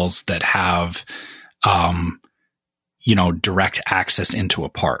hotels that have, direct access into a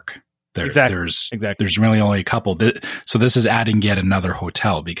park. There's really only a couple. So this is adding yet another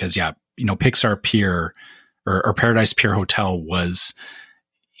hotel because, Pixar Pier or Paradise Pier Hotel was,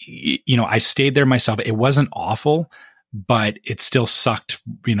 I stayed there myself. It wasn't awful, but it still sucked,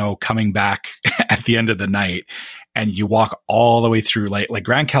 coming back at the end of the night, and you walk all the way through like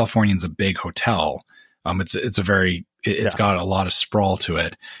Grand Californian's a big hotel. It's got a lot of sprawl to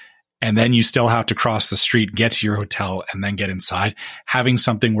it. And then you still have to cross the street, get to your hotel, and then get inside. Having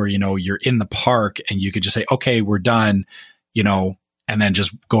something where, you're in the park and you could just say, okay, we're done, and then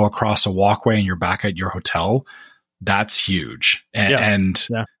just go across a walkway and you're back at your hotel. That's huge. And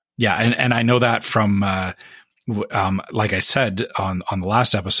I know that from, like I said, on the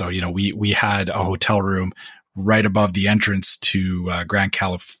last episode, we had a hotel room right above the entrance to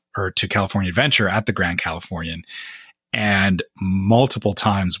to California Adventure at the Grand Californian. And multiple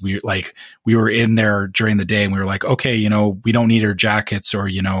times we were in there during the day and we were like, okay, we don't need our jackets, or,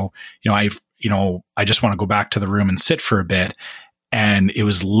 I just want to go back to the room and sit for a bit. And it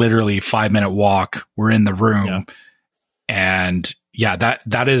was literally a 5-minute walk. We're in the room. Yeah. And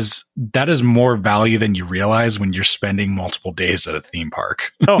that is more value than you realize when you're spending multiple days at a theme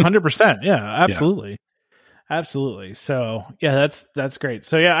park. 100%. Yeah, absolutely. Yeah. Absolutely. So that's great.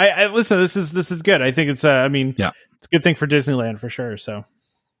 So I listen, this is good. I think it's it's a good thing for Disneyland for sure. So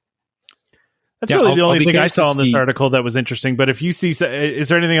that's really the only thing I saw in this article that was interesting. But if you see, is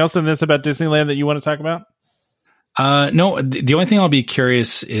there anything else in this about Disneyland that you want to talk about? No, the only thing I'll be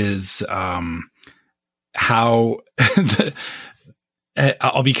curious is how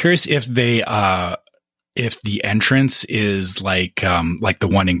I'll be curious if they if the entrance is like the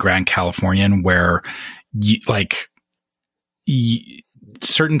one in Grand Californian where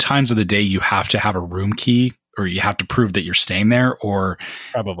certain times of the day you have to have a room key or you have to prove that you're staying there, or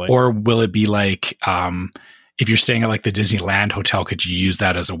probably, or will it be like if you're staying at like the Disneyland hotel, could you use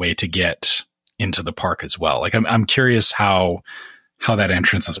that as a way to get into the park as well? Like I'm curious how that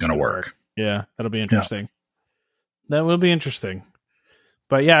entrance is going to work. Yeah, that'll be interesting. Yeah. That will be interesting.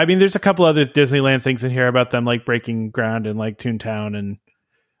 But yeah, I mean, there's a couple other Disneyland things in here about them like breaking ground in like Toontown and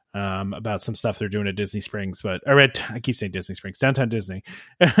about some stuff they're doing at Disney Springs. But I keep saying Disney Springs, Downtown Disney.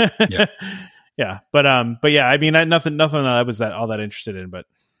 Yeah, yeah. But yeah, I mean, nothing that I was all that interested in. But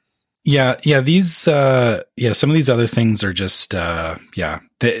yeah, these some of these other things are just we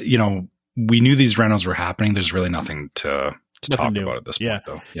knew these rentals were happening. There's really nothing to talk about at this point,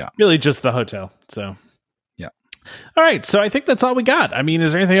 though. Yeah, really just the hotel. So. Yeah. All right, so I think that's all we got. I mean,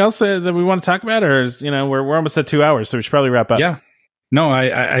 is there anything else that we want to talk about, or is, we're almost at 2 hours, so we should probably wrap up. Yeah, no,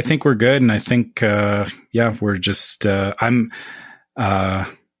 I think we're good, and I think we're just we're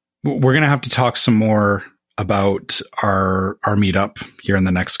gonna have to talk some more about our meetup here in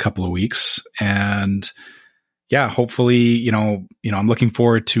the next couple of weeks, and hopefully, I'm looking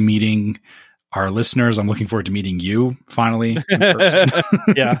forward to meeting our listeners. I'm looking forward to meeting you finally in person.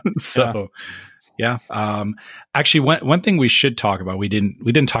 Yeah. So. Yeah. Actually, one thing we should talk about, we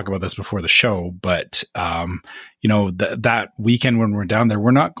didn't talk about this before the show, but, that weekend when we're down there,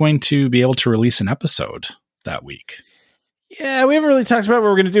 we're not going to be able to release an episode that week. Yeah. We haven't really talked about what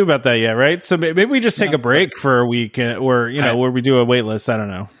we're going to do about that yet. Right. So maybe we just take a break for a week or, where we do a wait list. I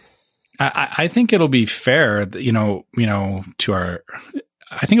don't know. I think it'll be fair, I think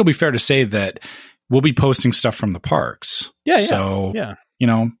it'll be fair to say that we'll be posting stuff from the parks. Yeah. So, yeah.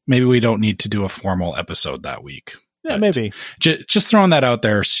 Maybe we don't need to do a formal episode that week. Yeah, maybe. Just throwing that out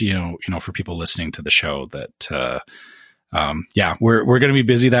there, so, for people listening to the show that, we're going to be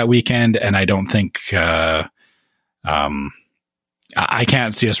busy that weekend, and I don't think, I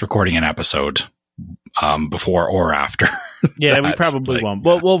can't see us recording an episode, before or after. Yeah, we probably won't.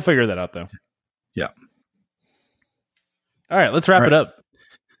 We'll figure that out though. Yeah. All right, let's wrap it up.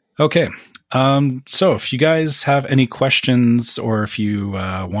 Okay. So if you guys have any questions, or if you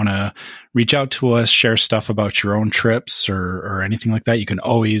want to reach out to us, share stuff about your own trips or anything like that, you can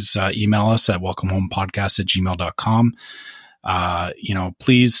always email us at welcomehomepodcast@gmail.com.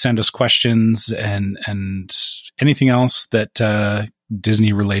 Please send us questions and anything else that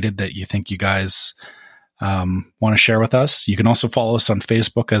Disney related that you think you guys want to share with us. You can also follow us on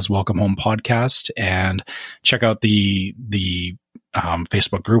Facebook as Welcome Home Podcast, and check out the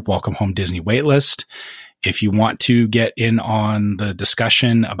Facebook group, Welcome Home Disney Waitlist. If you want to get in on the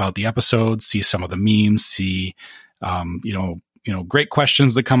discussion about the episodes, see some of the memes, see, great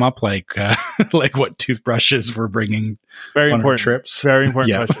questions that come up, like what toothbrushes we're bringing. Very important trips. Very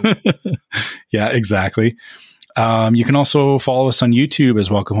important question. Yeah, exactly. You can also follow us on YouTube as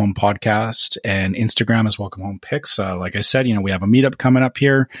Welcome Home Podcast, and Instagram as Welcome Home Pics. Like I said, we have a meetup coming up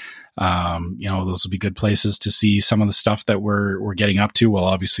here. Those will be good places to see some of the stuff that we're getting up to. We'll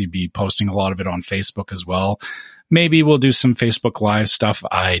obviously be posting a lot of it on Facebook as well. Maybe we'll do some Facebook Live stuff.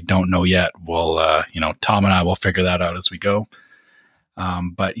 I don't know yet. We'll, Tom and I will figure that out as we go.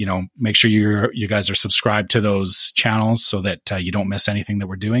 But make sure you guys are subscribed to those channels so that you don't miss anything that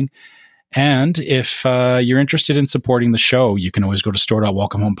we're doing. And if you're interested in supporting the show, you can always go to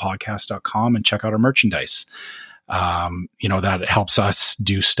store.welcomehomepodcast.com and check out our merchandise. That helps us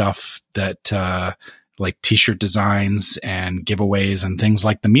do stuff that like t-shirt designs and giveaways and things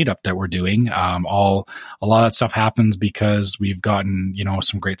like the meetup that we're doing. A lot of that stuff happens because we've gotten,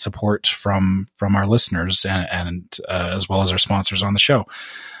 some great support from our listeners and as well as our sponsors on the show.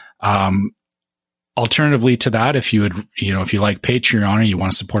 Alternatively to that, if you would, if you like Patreon or you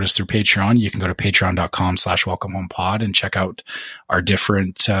want to support us through Patreon, you can go to patreon.com/welcomehomepod and check out our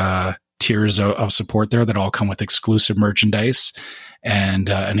different, tiers of support there that all come with exclusive merchandise and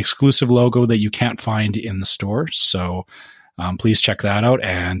an exclusive logo that you can't find in the store. So please check that out.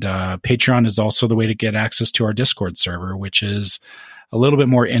 And Patreon is also the way to get access to our Discord server, which is a little bit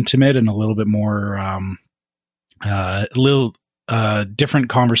more intimate and a little bit more different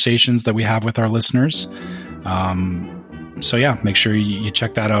conversations that we have with our listeners. So yeah, make sure you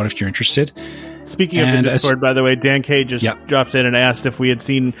check that out if you're interested. Speaking of the Discord, by the way, Dan K just dropped in and asked if we had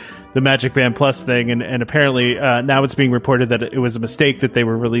seen the Magic Band Plus thing, and apparently now it's being reported that it was a mistake that they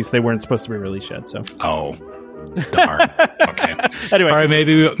were released. They weren't supposed to be released yet. So Darn. Okay. Anyway. All right,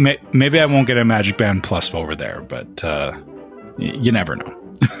 maybe I won't get a Magic Band Plus over there, but you never know.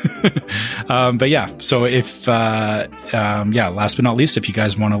 But yeah, so if last but not least, if you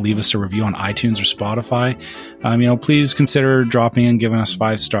guys want to leave us a review on iTunes or Spotify, please consider dropping and giving us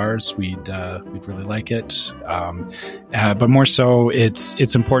 5 stars. We'd really like it. But more so,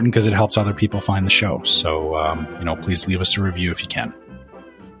 it's important because it helps other people find the show. So please leave us a review if you can.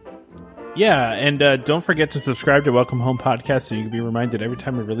 Yeah, and don't forget to subscribe to Welcome Home Podcast so you can be reminded every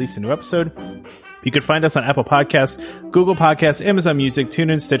time we release a new episode. You can find us on Apple Podcasts, Google Podcasts, Amazon Music,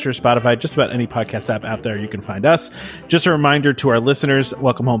 TuneIn, Stitcher, Spotify, just about any podcast app out there you can find us. Just a reminder to our listeners,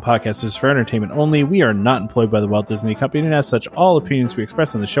 Welcome Home Podcast is for entertainment only. We are not employed by the Walt Disney Company, and as such, all opinions we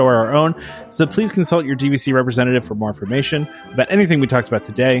express on the show are our own. So please consult your DVC representative for more information about anything we talked about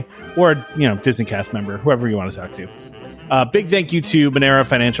today, or, Disney cast member, whoever you want to talk to. Big thank you to Monera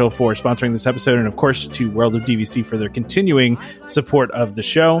Financial for sponsoring this episode, and of course to World of DVC for their continuing support of the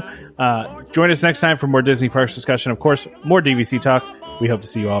show. Join us next time for more Disney Parks discussion. Of course, more DVC talk. We hope to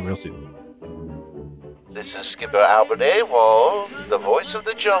see you all real soon. This is Skipper Albert AWOL, the voice of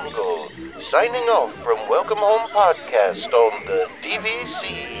the jungle, signing off from Welcome Home Podcast on the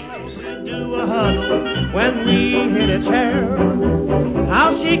DVC. Do a huddle when we hit a chair.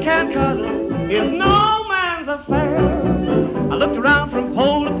 How she can cuddle is no man's affair. I looked around from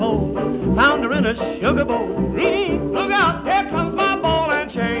pole to pole, found her in a sugar bowl.